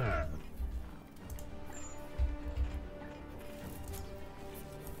here to serve.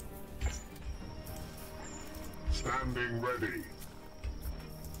 Standing ready.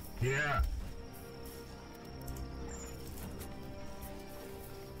 Here.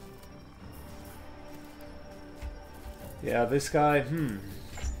 Yeah, this guy,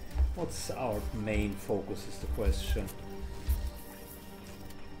 what's our main focus is the question.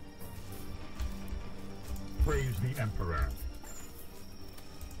 Praise the Emperor.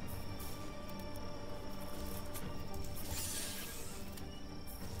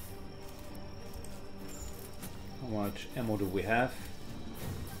 How much ammo do we have?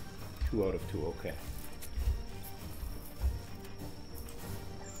 2 out of 2, okay.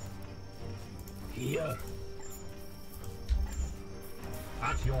 Here.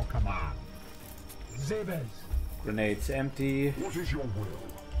 At your command. Zebes. Grenades empty. What is your will?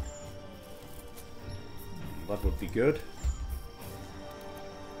 That would be good.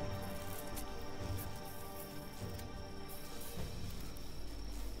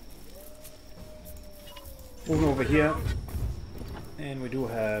 Moving over here. And we do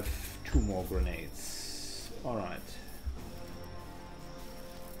have 2 more grenades. Alright.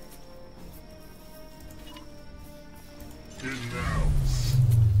 In now.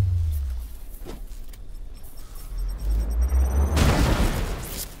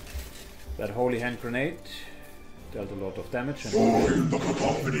 That holy hand grenade dealt a lot of damage and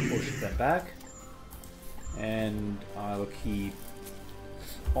pushed them back. And I'll keep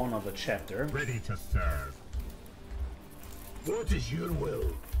another chapter. Ready to serve. What is your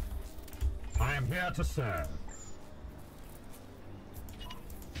will? I am here to serve.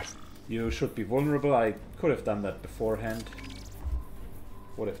 You should be vulnerable. I could have done that beforehand.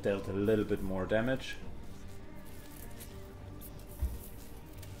 Would have dealt a little bit more damage.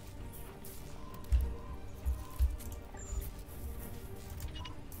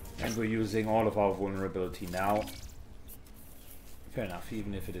 And we're using all of our vulnerability now. Fair enough,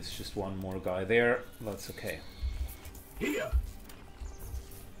 even if it is just one more guy there, that's okay. Here.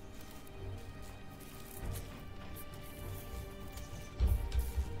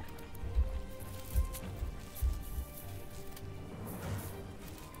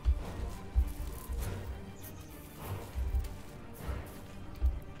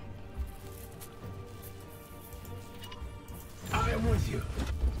 I am with you.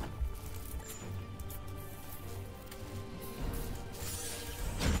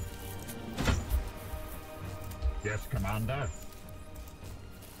 Yes, Commander.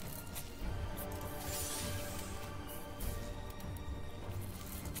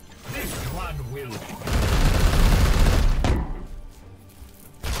 This one will.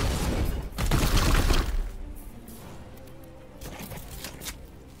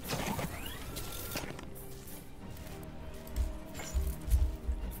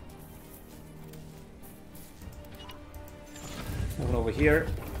 Moving over here.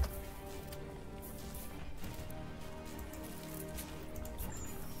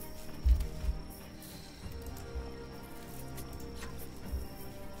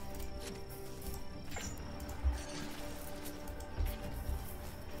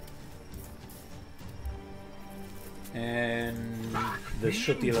 And this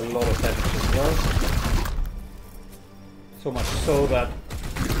should deal a lot of damage as well. So much so that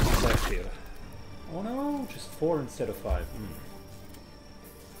it's actually oh no, just 4 instead of 5.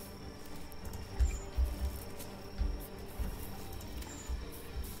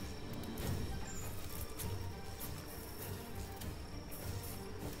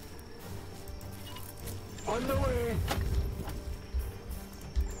 On the way.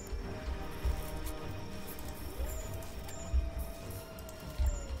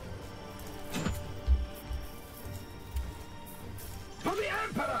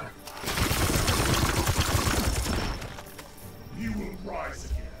 Emperor! You will rise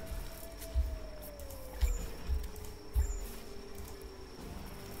again.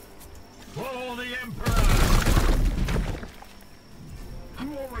 For the Emperor!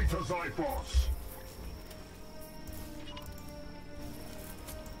 Glory to Zyphos!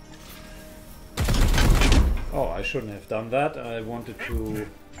 Oh, I shouldn't have done that. I wanted to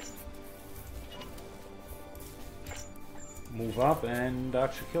move up and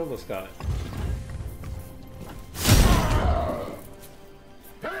actually kill this guy.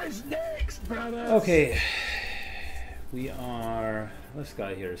 Who's next, brother? Okay. We are... This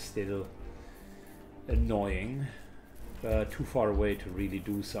guy here is still annoying. Too far away to really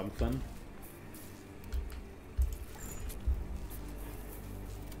do something.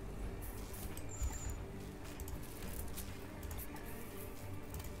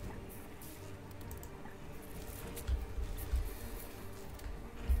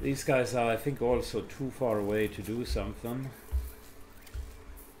 These guys are, I think, also too far away to do something.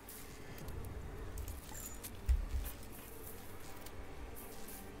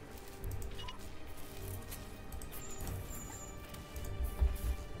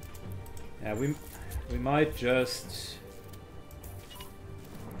 Yeah, we might just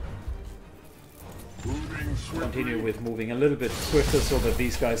continue with moving a little bit swifter so that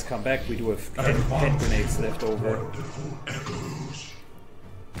these guys come back. We do have 10 grenades left over.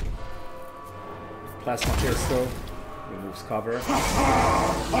 Plasma pistol removes cover.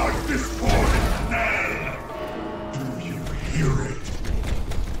 At this point, do you hear it?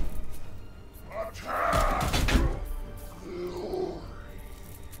 Attack! Glory!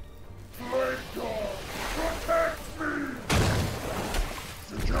 Blade God, protect me!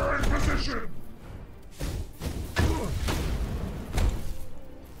 Secure in position!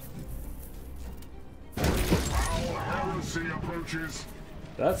 Foul heresy approaches.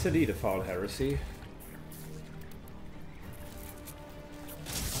 That's indeed a foul heresy.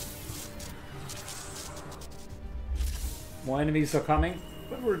 More enemies are coming,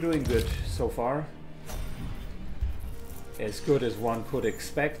 but we're doing good so far. As good as one could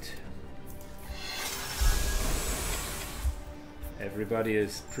expect. Everybody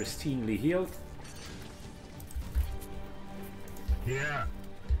is pristinely healed. Here.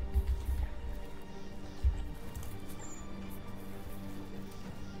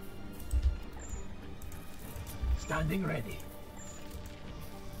 Standing ready.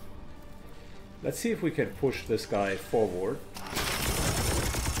 Let's see if we can push this guy forward.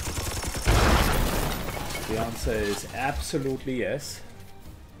 The answer is absolutely yes.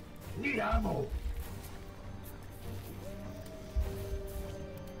 Need ammo.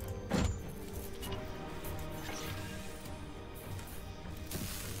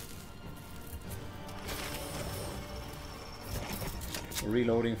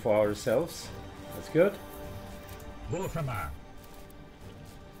 Reloading for ourselves. That's good. Warhammer.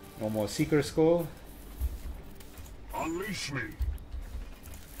 No more Seeker Skull. Unleash me!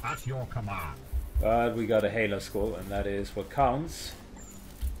 At your command. But we got a Halo Skull, and that is what counts.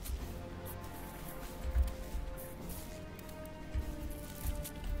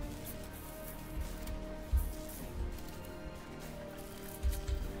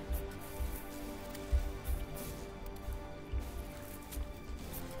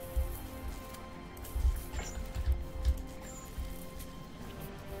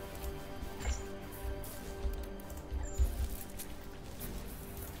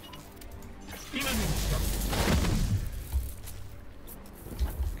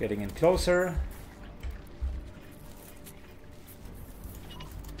 Getting in closer.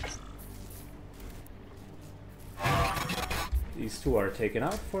 These two are taken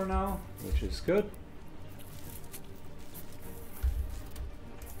out for now, which is good.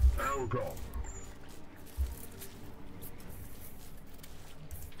 Elgon.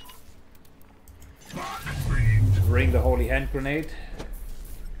 Bring the Holy Hand Grenade.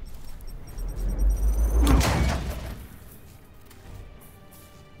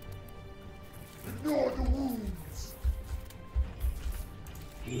 Ignore the wounds.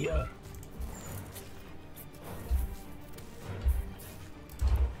 Here.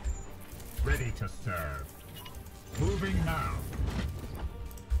 Ready to serve. Moving now.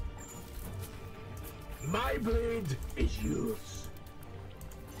 My blade is yours.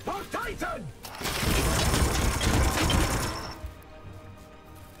 For Titan!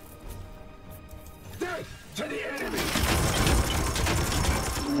 Death to the enemy!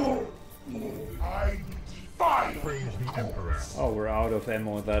 I defy Praise the Emperor. Oh, we're out of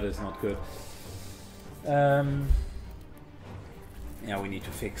ammo. That is not good. Yeah, we need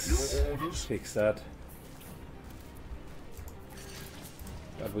to fix that.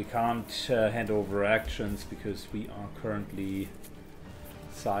 But we can't hand over actions because we are currently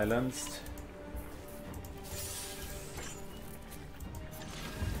silenced.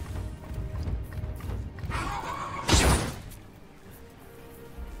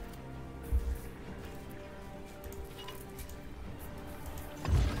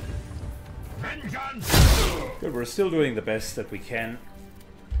 Good, we're still doing the best that we can,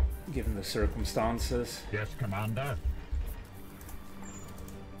 given the circumstances. Yes, Commander.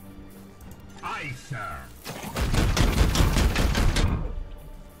 Aye, sir.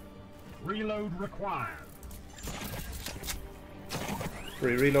 Reload required.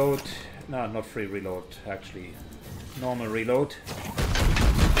 Free reload. No, not free reload, actually. Normal reload.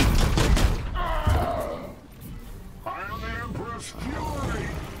 I am the Emperor's fury!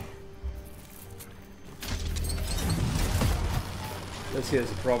 This here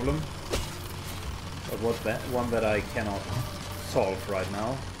is a problem. But one that I cannot solve right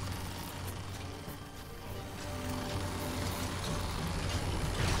now.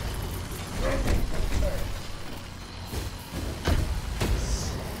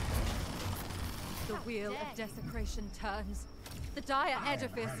 The wheel of desecration turns. The dire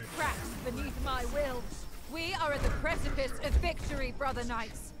edifice cracks beneath my will. We are at the precipice of victory, brother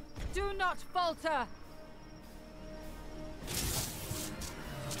knights. Do not falter!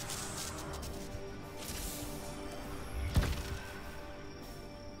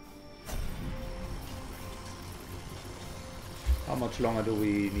 How much longer do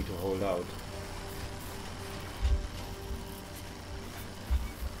we need to hold out?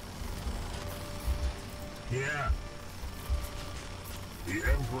 Here. The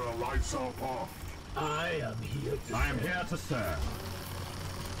Emperor lights our path. I am here to I am here to serve.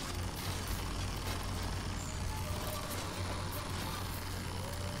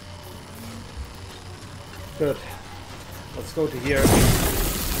 Good. Let's go to here.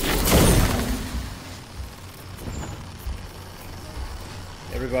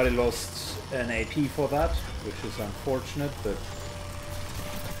 Everybody lost an AP for that, which is unfortunate, but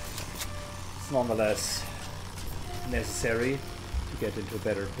it's nonetheless necessary to get into a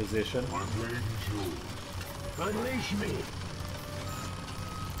better position. My blade is yours. unleash me.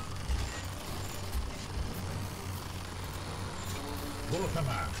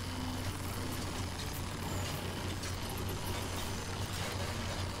 Warhammer.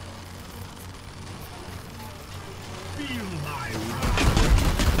 Feel my wrath.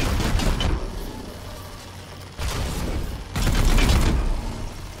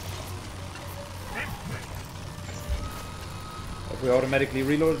 Have we automatically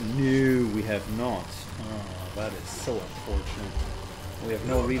reloaded? No, we have not. Oh, that is so unfortunate. We have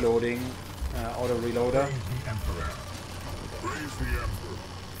no reloading, auto reloader. Praise the Emperor. Praise the Emperor.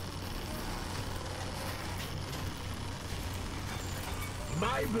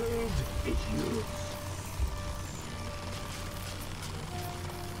 My blade is yours.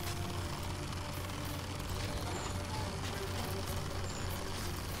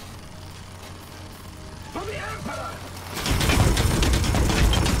 For the Emperor!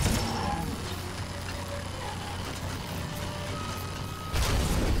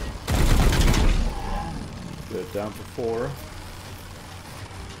 Good, down to 4.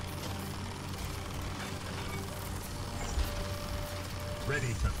 Ready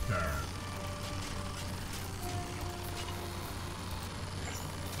to serve.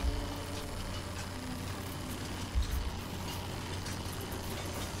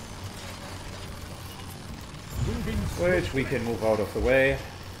 Moving Which we can move out of the way.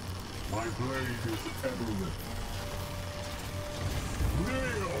 My blade is emerald.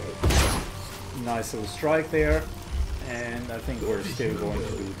 Nail! Nice little strike there. And I think we're still going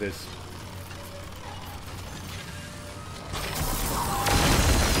to do this.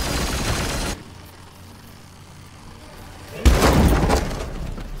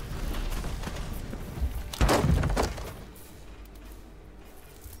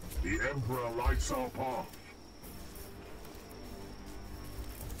 The Emperor lights our path.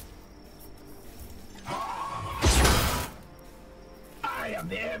 I am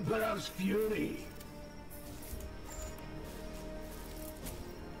the Emperor's fury.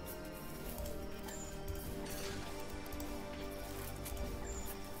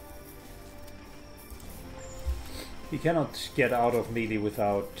 He cannot get out of melee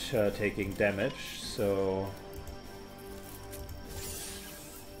without taking damage, so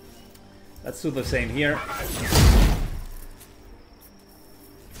let's do the same here.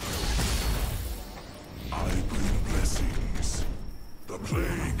 I bring blessings. The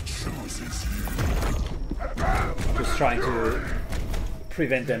plague chooses you. Just trying to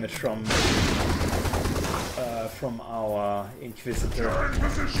prevent damage from from our Inquisitor.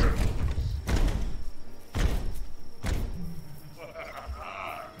 Position!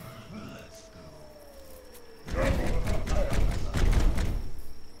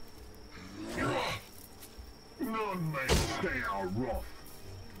 None may stay our wrath.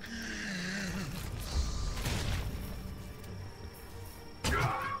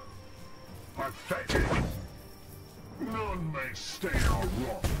 Pathetic. None may stay our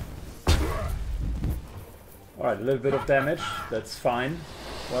wrath. Alright, a little bit of damage, that's fine.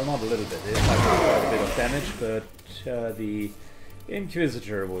 Well, not a little bit, it's like quite a bit of damage, but the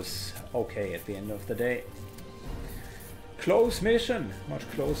Inquisitor was okay at the end of the day. Close mission, much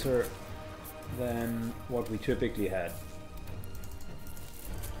closer than what we typically had.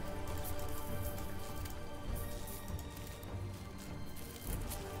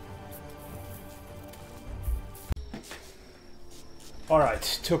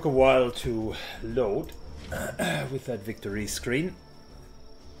 Alright, took a while to load with that victory screen.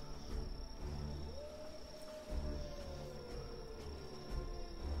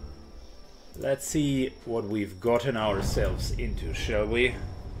 Let's see what we've gotten ourselves into, shall we?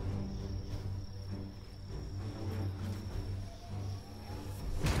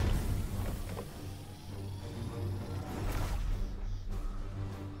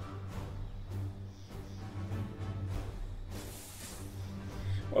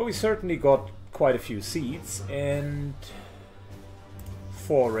 Well, we certainly got quite a few seeds and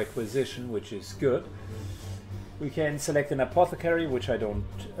 4 requisition, which is good. We can select an apothecary, which I don't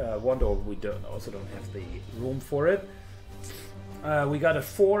want, or we also don't have the room for it. We got a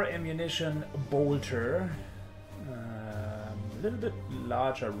 4 ammunition bolter, a little bit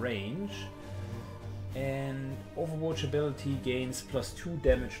larger range, and Overwatch ability gains +2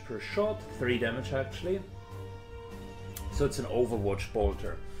 damage per shot, 3 damage actually. So it's an Overwatch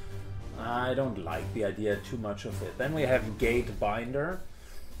bolter. I don't like the idea too much of it. Then we have Gate Binder,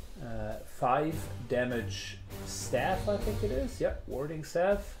 5 damage staff, I think it is. Yeah, warding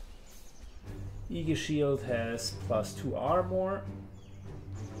staff. Eagle Shield has +2 armor.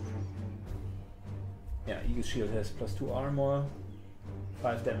 Yeah, Eagle Shield has +2 armor.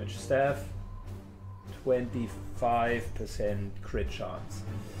 5 damage staff. 25% crit chance.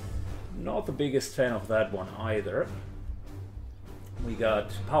 Not the biggest fan of that one either. We got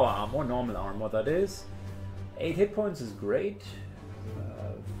power armor, normal armor that is. 8 hit points is great.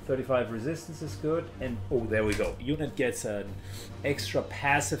 35 resistance is good. And oh, there we go. Unit gets an extra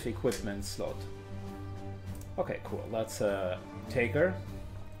passive equipment slot. Okay, cool. That's a taker.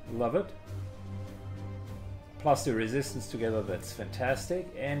 Love it. Plus the resistance together, that's fantastic.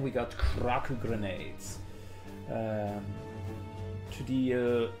 And we got crack grenades. To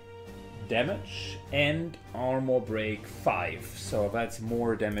deal damage and armor break 5, so that's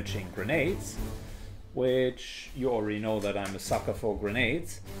more damaging grenades, which you already know that I'm a sucker for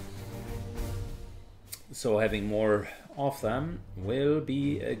grenades, so having more of them will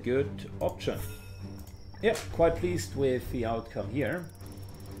be a good option. Yeah, quite pleased with the outcome here.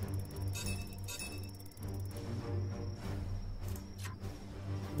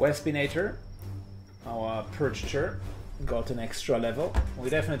 Wespinator, our purchaser, got an extra level.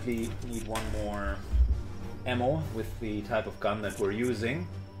 We definitely need 1 more ammo with the type of gun that we're using.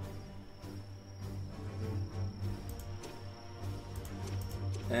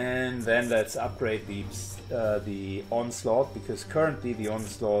 And then let's upgrade the Onslaught, because currently the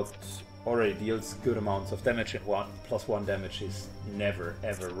Onslaught already deals good amounts of damage, and +1 damage is never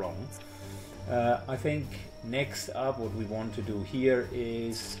ever wrong. I think next up what we want to do here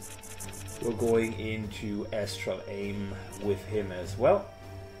is we're going into Astral Aim with him as well.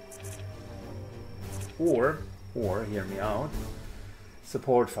 Or hear me out,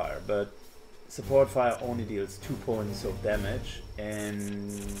 Support Fire, but Support Fire only deals 2 points of damage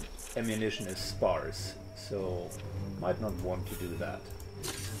and ammunition is sparse, so might not want to do that.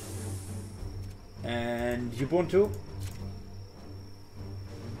 And Ubuntu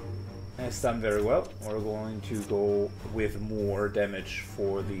has done very well. We're going to go with more damage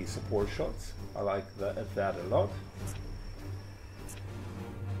for the support shots. I like that a lot.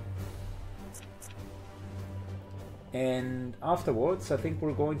 And afterwards I think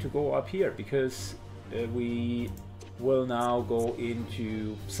we're going to go up here, because we will now go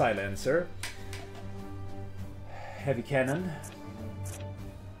into Silencer, Heavy Cannon,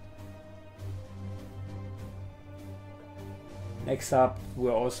 next up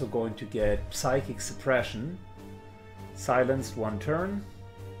we're also going to get Psychic Suppression, silenced 1 turn.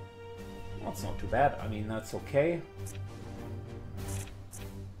 That's not too bad, I mean that's okay.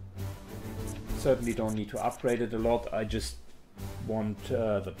 Certainly don't need to upgrade it a lot, I just want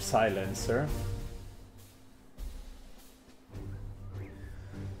the Silencer.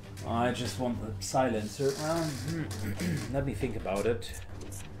 I just want the silencer. Let me think about it.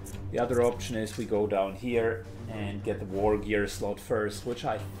 The other option is we go down here and get the war gear slot first, which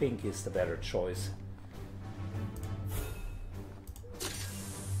I think is the better choice.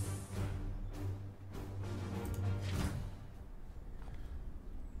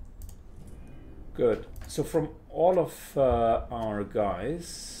 Good. So from all of our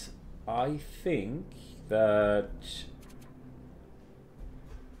guys, I think that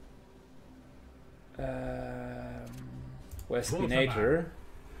Westinator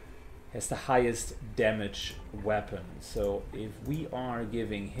has the highest damage weapon. So if we are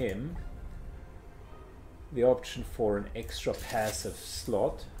giving him the option for an extra passive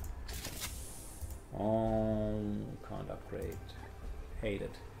slot, can't upgrade. Hate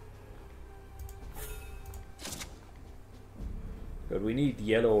it. But we need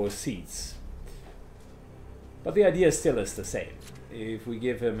yellow seats. But the idea still is the same. If we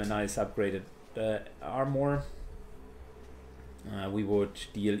give him a nice upgraded armor, we would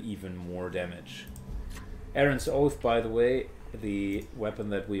deal even more damage. Aaron's Oath, by the way, the weapon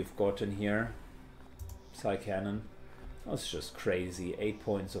that we've gotten here, Psy Cannon, that's just crazy. 8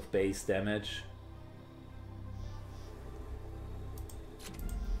 points of base damage.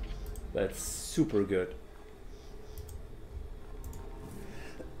 That's super good.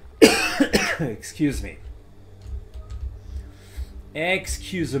 Excuse me.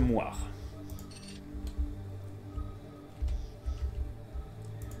 Excusez-moi.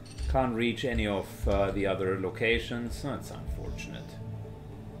 Can't reach any of the other locations. That's unfortunate.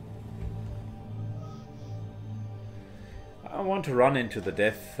 I want to run into the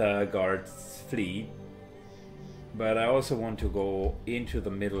Death Guard's fleet, but I also want to go into the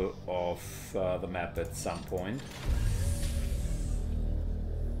middle of the map at some point.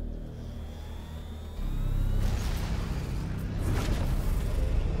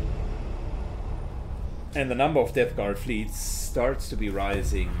 And the number of Death Guard fleets starts to be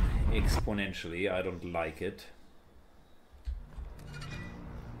rising exponentially. I don't like it.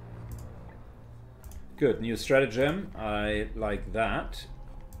 Good, new stratagem. I like that.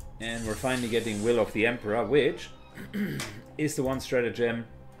 And we're finally getting Will of the Emperor, which is the one stratagem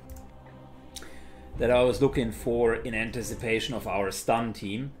that I was looking for in anticipation of our stun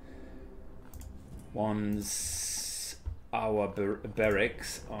team. Once our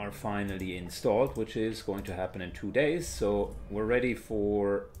barracks are finally installed, which is going to happen in 2 days, so we're ready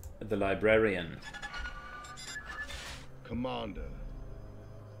for the librarian. Commander,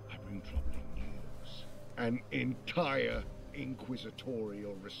 I bring troubling news. An entire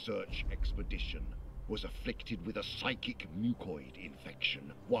inquisitorial research expedition was afflicted with a psychic mucoid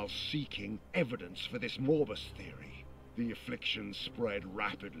infection while seeking evidence for this Morbus theory. The affliction spread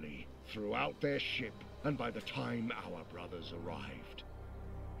rapidly throughout their ship, and by the time our brothers arrived,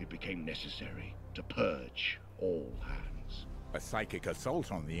 it became necessary to purge all hands. A psychic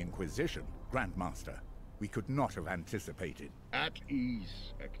assault on the Inquisition, Grandmaster. We could not have anticipated. At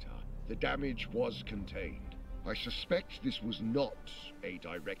ease, Hector. The damage was contained. I suspect this was not a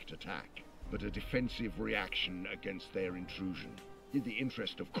direct attack, but a defensive reaction against their intrusion. In the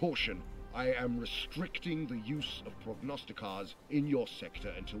interest of caution, I am restricting the use of prognosticars in your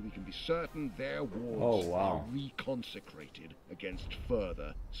sector until we can be certain their wards are reconsecrated against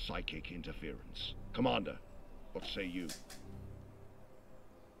further psychic interference. Commander, what say you?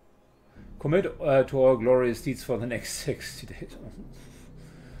 Commit to our glorious deeds for the next 60 days.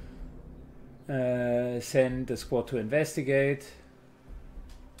 Send a squad to investigate.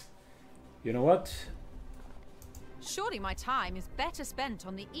 You know what? Surely my time is better spent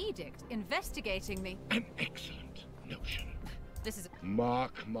on the edict investigating the... An excellent notion. This is...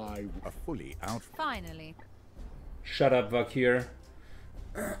 Mark my... A fully out... Finally. Shut up, Vakir.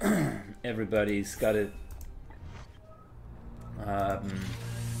 Everybody's got to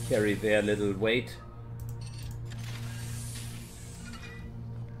carry their little weight.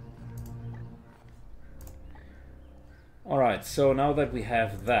 Alright, so now that we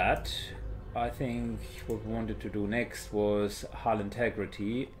have that, I think what we wanted to do next was hull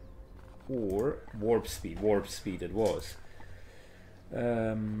integrity or warp speed. Warp speed it was.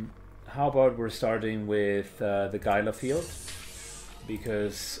 How about we're starting with the Gyla field,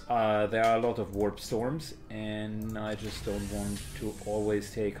 because there are a lot of warp storms and I just don't want to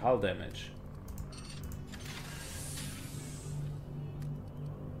always take hull damage.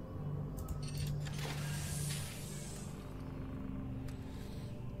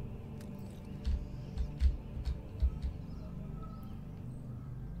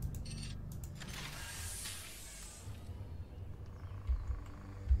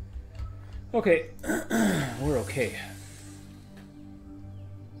 Okay, we're okay.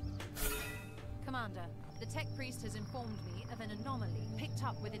 Commander, the Tech Priest has informed me of an anomaly picked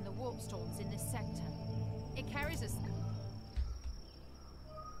up within the warp storms in this sector. It carries us.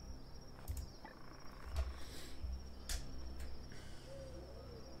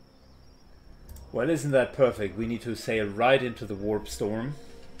 Well, isn't that perfect? We need to sail right into the warp storm.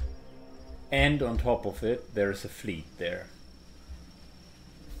 And on top of it, there's a fleet there.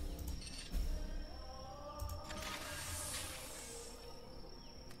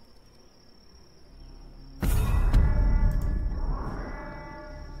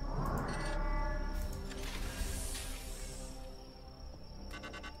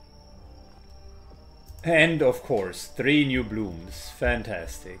 And of course, 3 new blooms.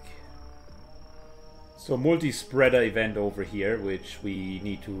 Fantastic. So multi-spreader event over here, which we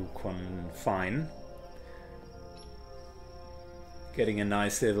need to confine. Getting a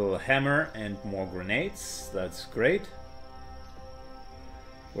nice little hammer and more grenades. That's great.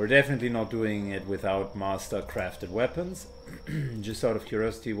 We're definitely not doing it without master crafted weapons. Just out of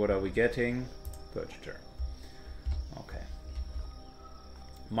curiosity, what are we getting? Purchaser. Okay.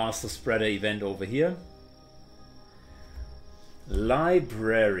 Master spreader event over here.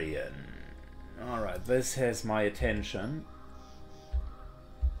 Librarian. Alright, this has my attention.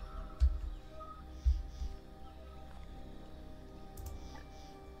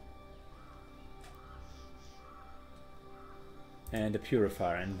 And a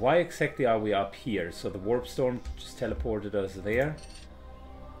purifier. And why exactly are we up here? So the warp storm just teleported us there.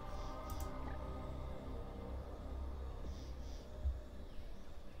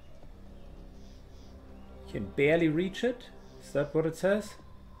 Can barely reach it? Is that what it says?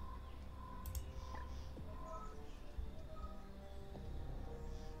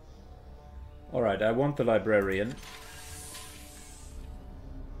 Alright, I want the librarian.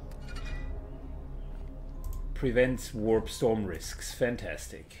 Prevents warp storm risks.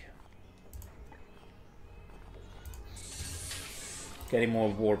 Fantastic. Getting more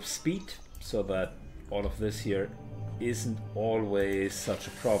warp speed so that all of this here isn't always such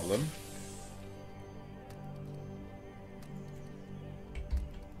a problem.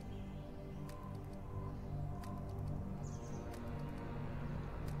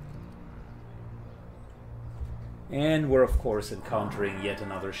 And we're of course encountering yet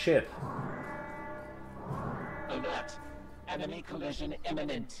another ship. Alert! Enemy collision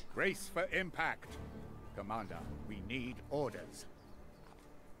imminent. Brace for impact. Commander, we need orders.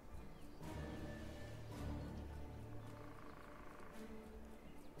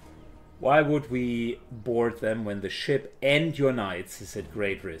 Why would we board them when the ship and your knights is at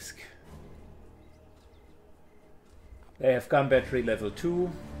great risk? They have gun battery level 2.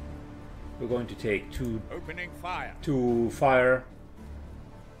 We're going to take Opening fire. 2 fire.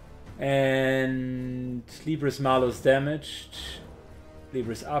 And Libris Malus damaged.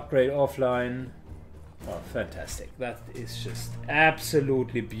 Libris upgrade offline. Oh, fantastic. That is just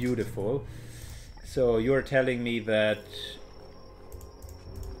absolutely beautiful. So you're telling me that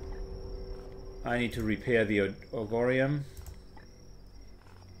I need to repair the Ogorium.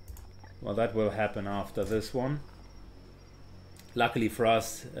 Well, that will happen after this one. Luckily for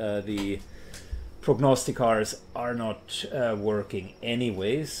us, the prognosticars are not working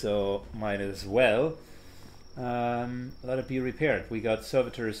anyway, so might as well let it be repaired. We got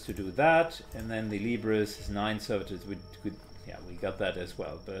servitors to do that, and then the Libris is 9 servitors. Yeah, we got that as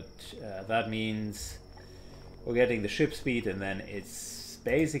well, but that means we're getting the ship speed, and then it's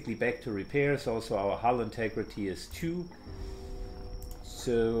basically back to repairs. Also, our hull integrity is 2.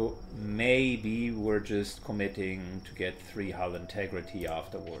 So maybe we're just committing to get 3 hull integrity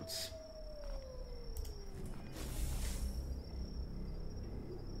afterwards.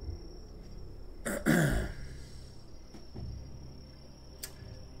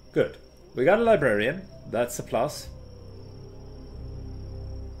 Good. We got a librarian. That's a plus.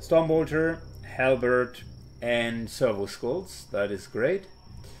 Stormbolter, halberd, and servo skulls. That is great.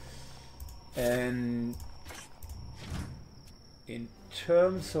 And in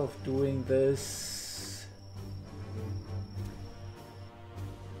terms of doing this,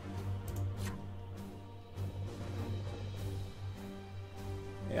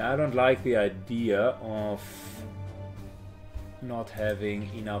 yeah, I don't like the idea of not having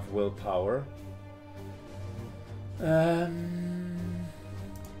enough willpower.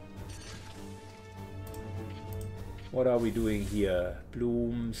 What are we doing here?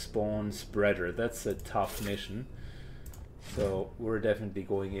 Bloom, spawn, spreader. That's a tough mission. So we're definitely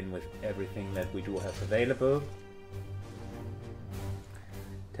going in with everything that we do have available.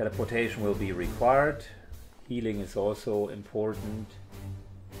 Teleportation will be required. Healing is also important.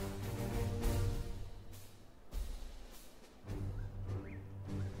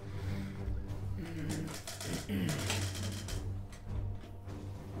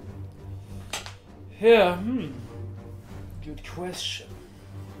 Yeah, good question.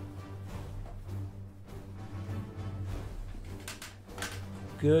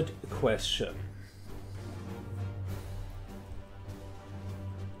 Good question.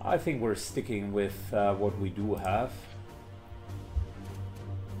 I think we're sticking with what we do have.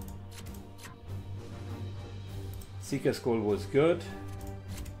 Seeker Skull was good.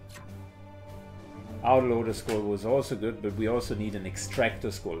 Outloader Skull was also good, but we also need an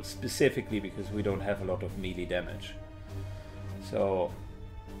Extractor Skull, specifically because we don't have a lot of melee damage. So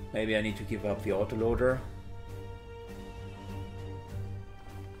maybe I need to give up the Autoloader.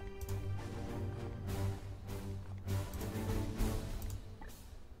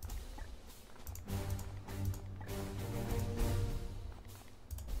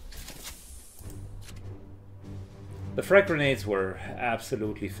 The frag grenades were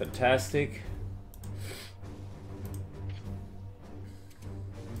absolutely fantastic.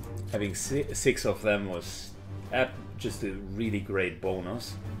 Having 6 of them was just a really great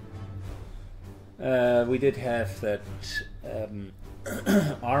bonus. We did have that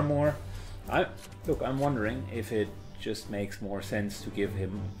armor. Look, I'm wondering if it just makes more sense to give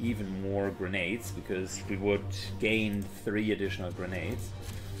him even more grenades, because we would gain 3 additional grenades.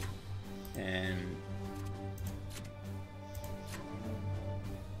 And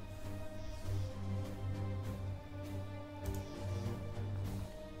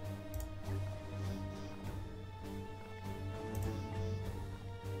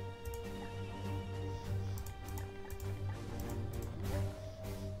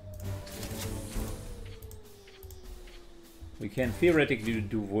we can theoretically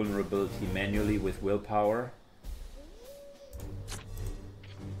do vulnerability manually with willpower.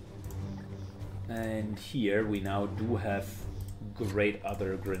 And here we now do have great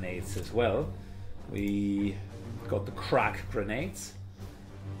other grenades as well. We got the crack grenades.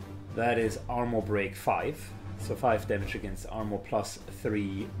 That is armor break 5. So 5 damage against armor plus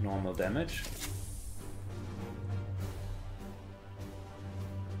 3 normal damage.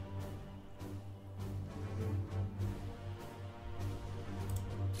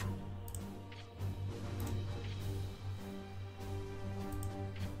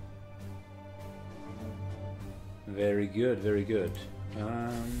 Very good, very good.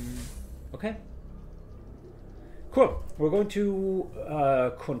 Okay. Cool. We're going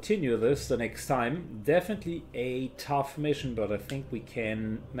to continue this the next time. Definitely a tough mission, but I think we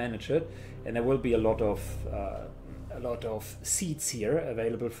can manage it. And there will be a lot of seats here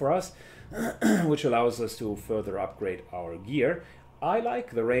available for us, which allows us to further upgrade our gear. I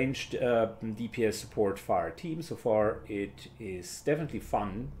like the ranged DPS support fire team. So far, it is definitely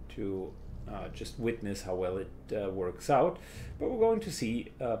fun to just witness how well it works out, but we're going to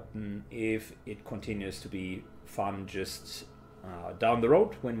see if it continues to be fun just down the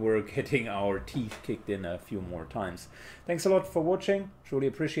road when we're getting our teeth kicked in a few more times. Thanks a lot for watching, truly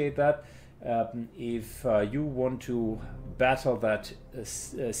appreciate that. If you want to battle that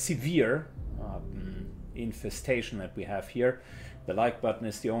severe infestation that we have here, the like button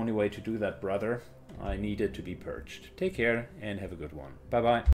is the only way to do that, brother. I need it to be purged. Take care and have a good one. Bye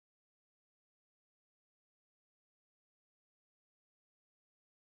bye.